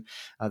conversation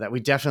that we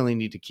definitely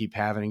need to keep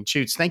having.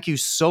 Choots, thank you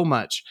so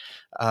much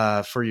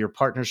for your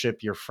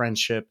partnership, your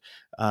friendship,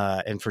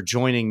 and for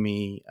joining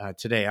me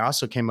today. I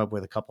also came up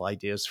with a couple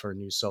ideas for a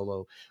new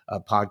solo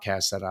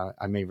podcast that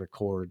I may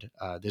record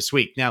this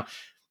week. Now,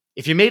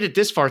 if you made it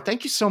this far,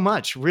 thank you so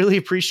much. Really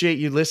appreciate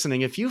you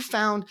listening. If you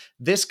found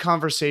this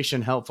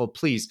conversation helpful,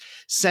 please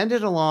send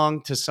it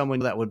along to someone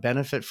that would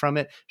benefit from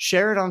it.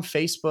 Share it on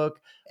Facebook,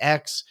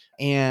 X,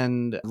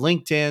 and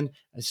LinkedIn.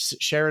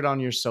 Share it on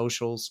your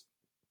socials.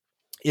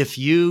 If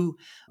you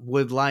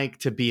would like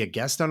to be a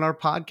guest on our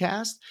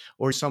podcast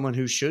or someone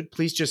who should,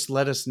 please just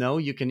let us know.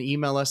 You can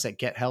email us at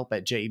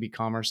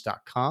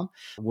gethelp@jebcommerce.com.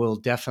 We'll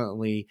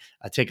definitely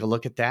take a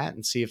look at that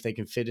and see if they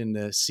can fit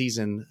into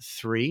season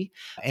 3.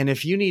 And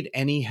if you need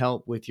any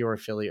help with your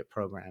affiliate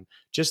program,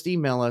 just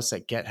email us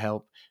at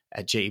gethelp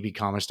at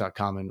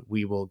jebcommerce.com, and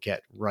we will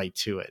get right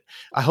to it.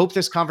 I hope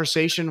this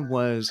conversation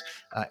was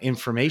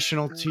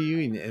informational to you,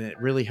 and it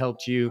really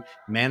helped you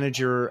manage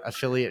your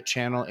affiliate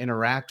channel,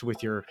 interact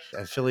with your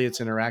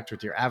affiliates, interact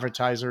with your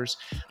advertisers,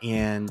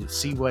 and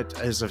see what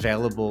is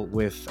available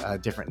with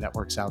different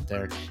networks out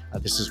there.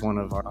 This is one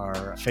of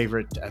our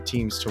favorite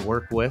teams to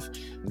work with,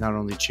 not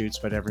only Choots,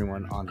 but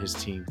everyone on his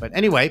team. But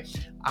anyway,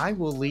 I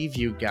will leave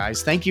you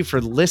guys. Thank you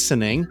for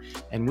listening,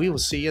 and we will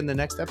see you in the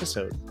next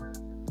episode.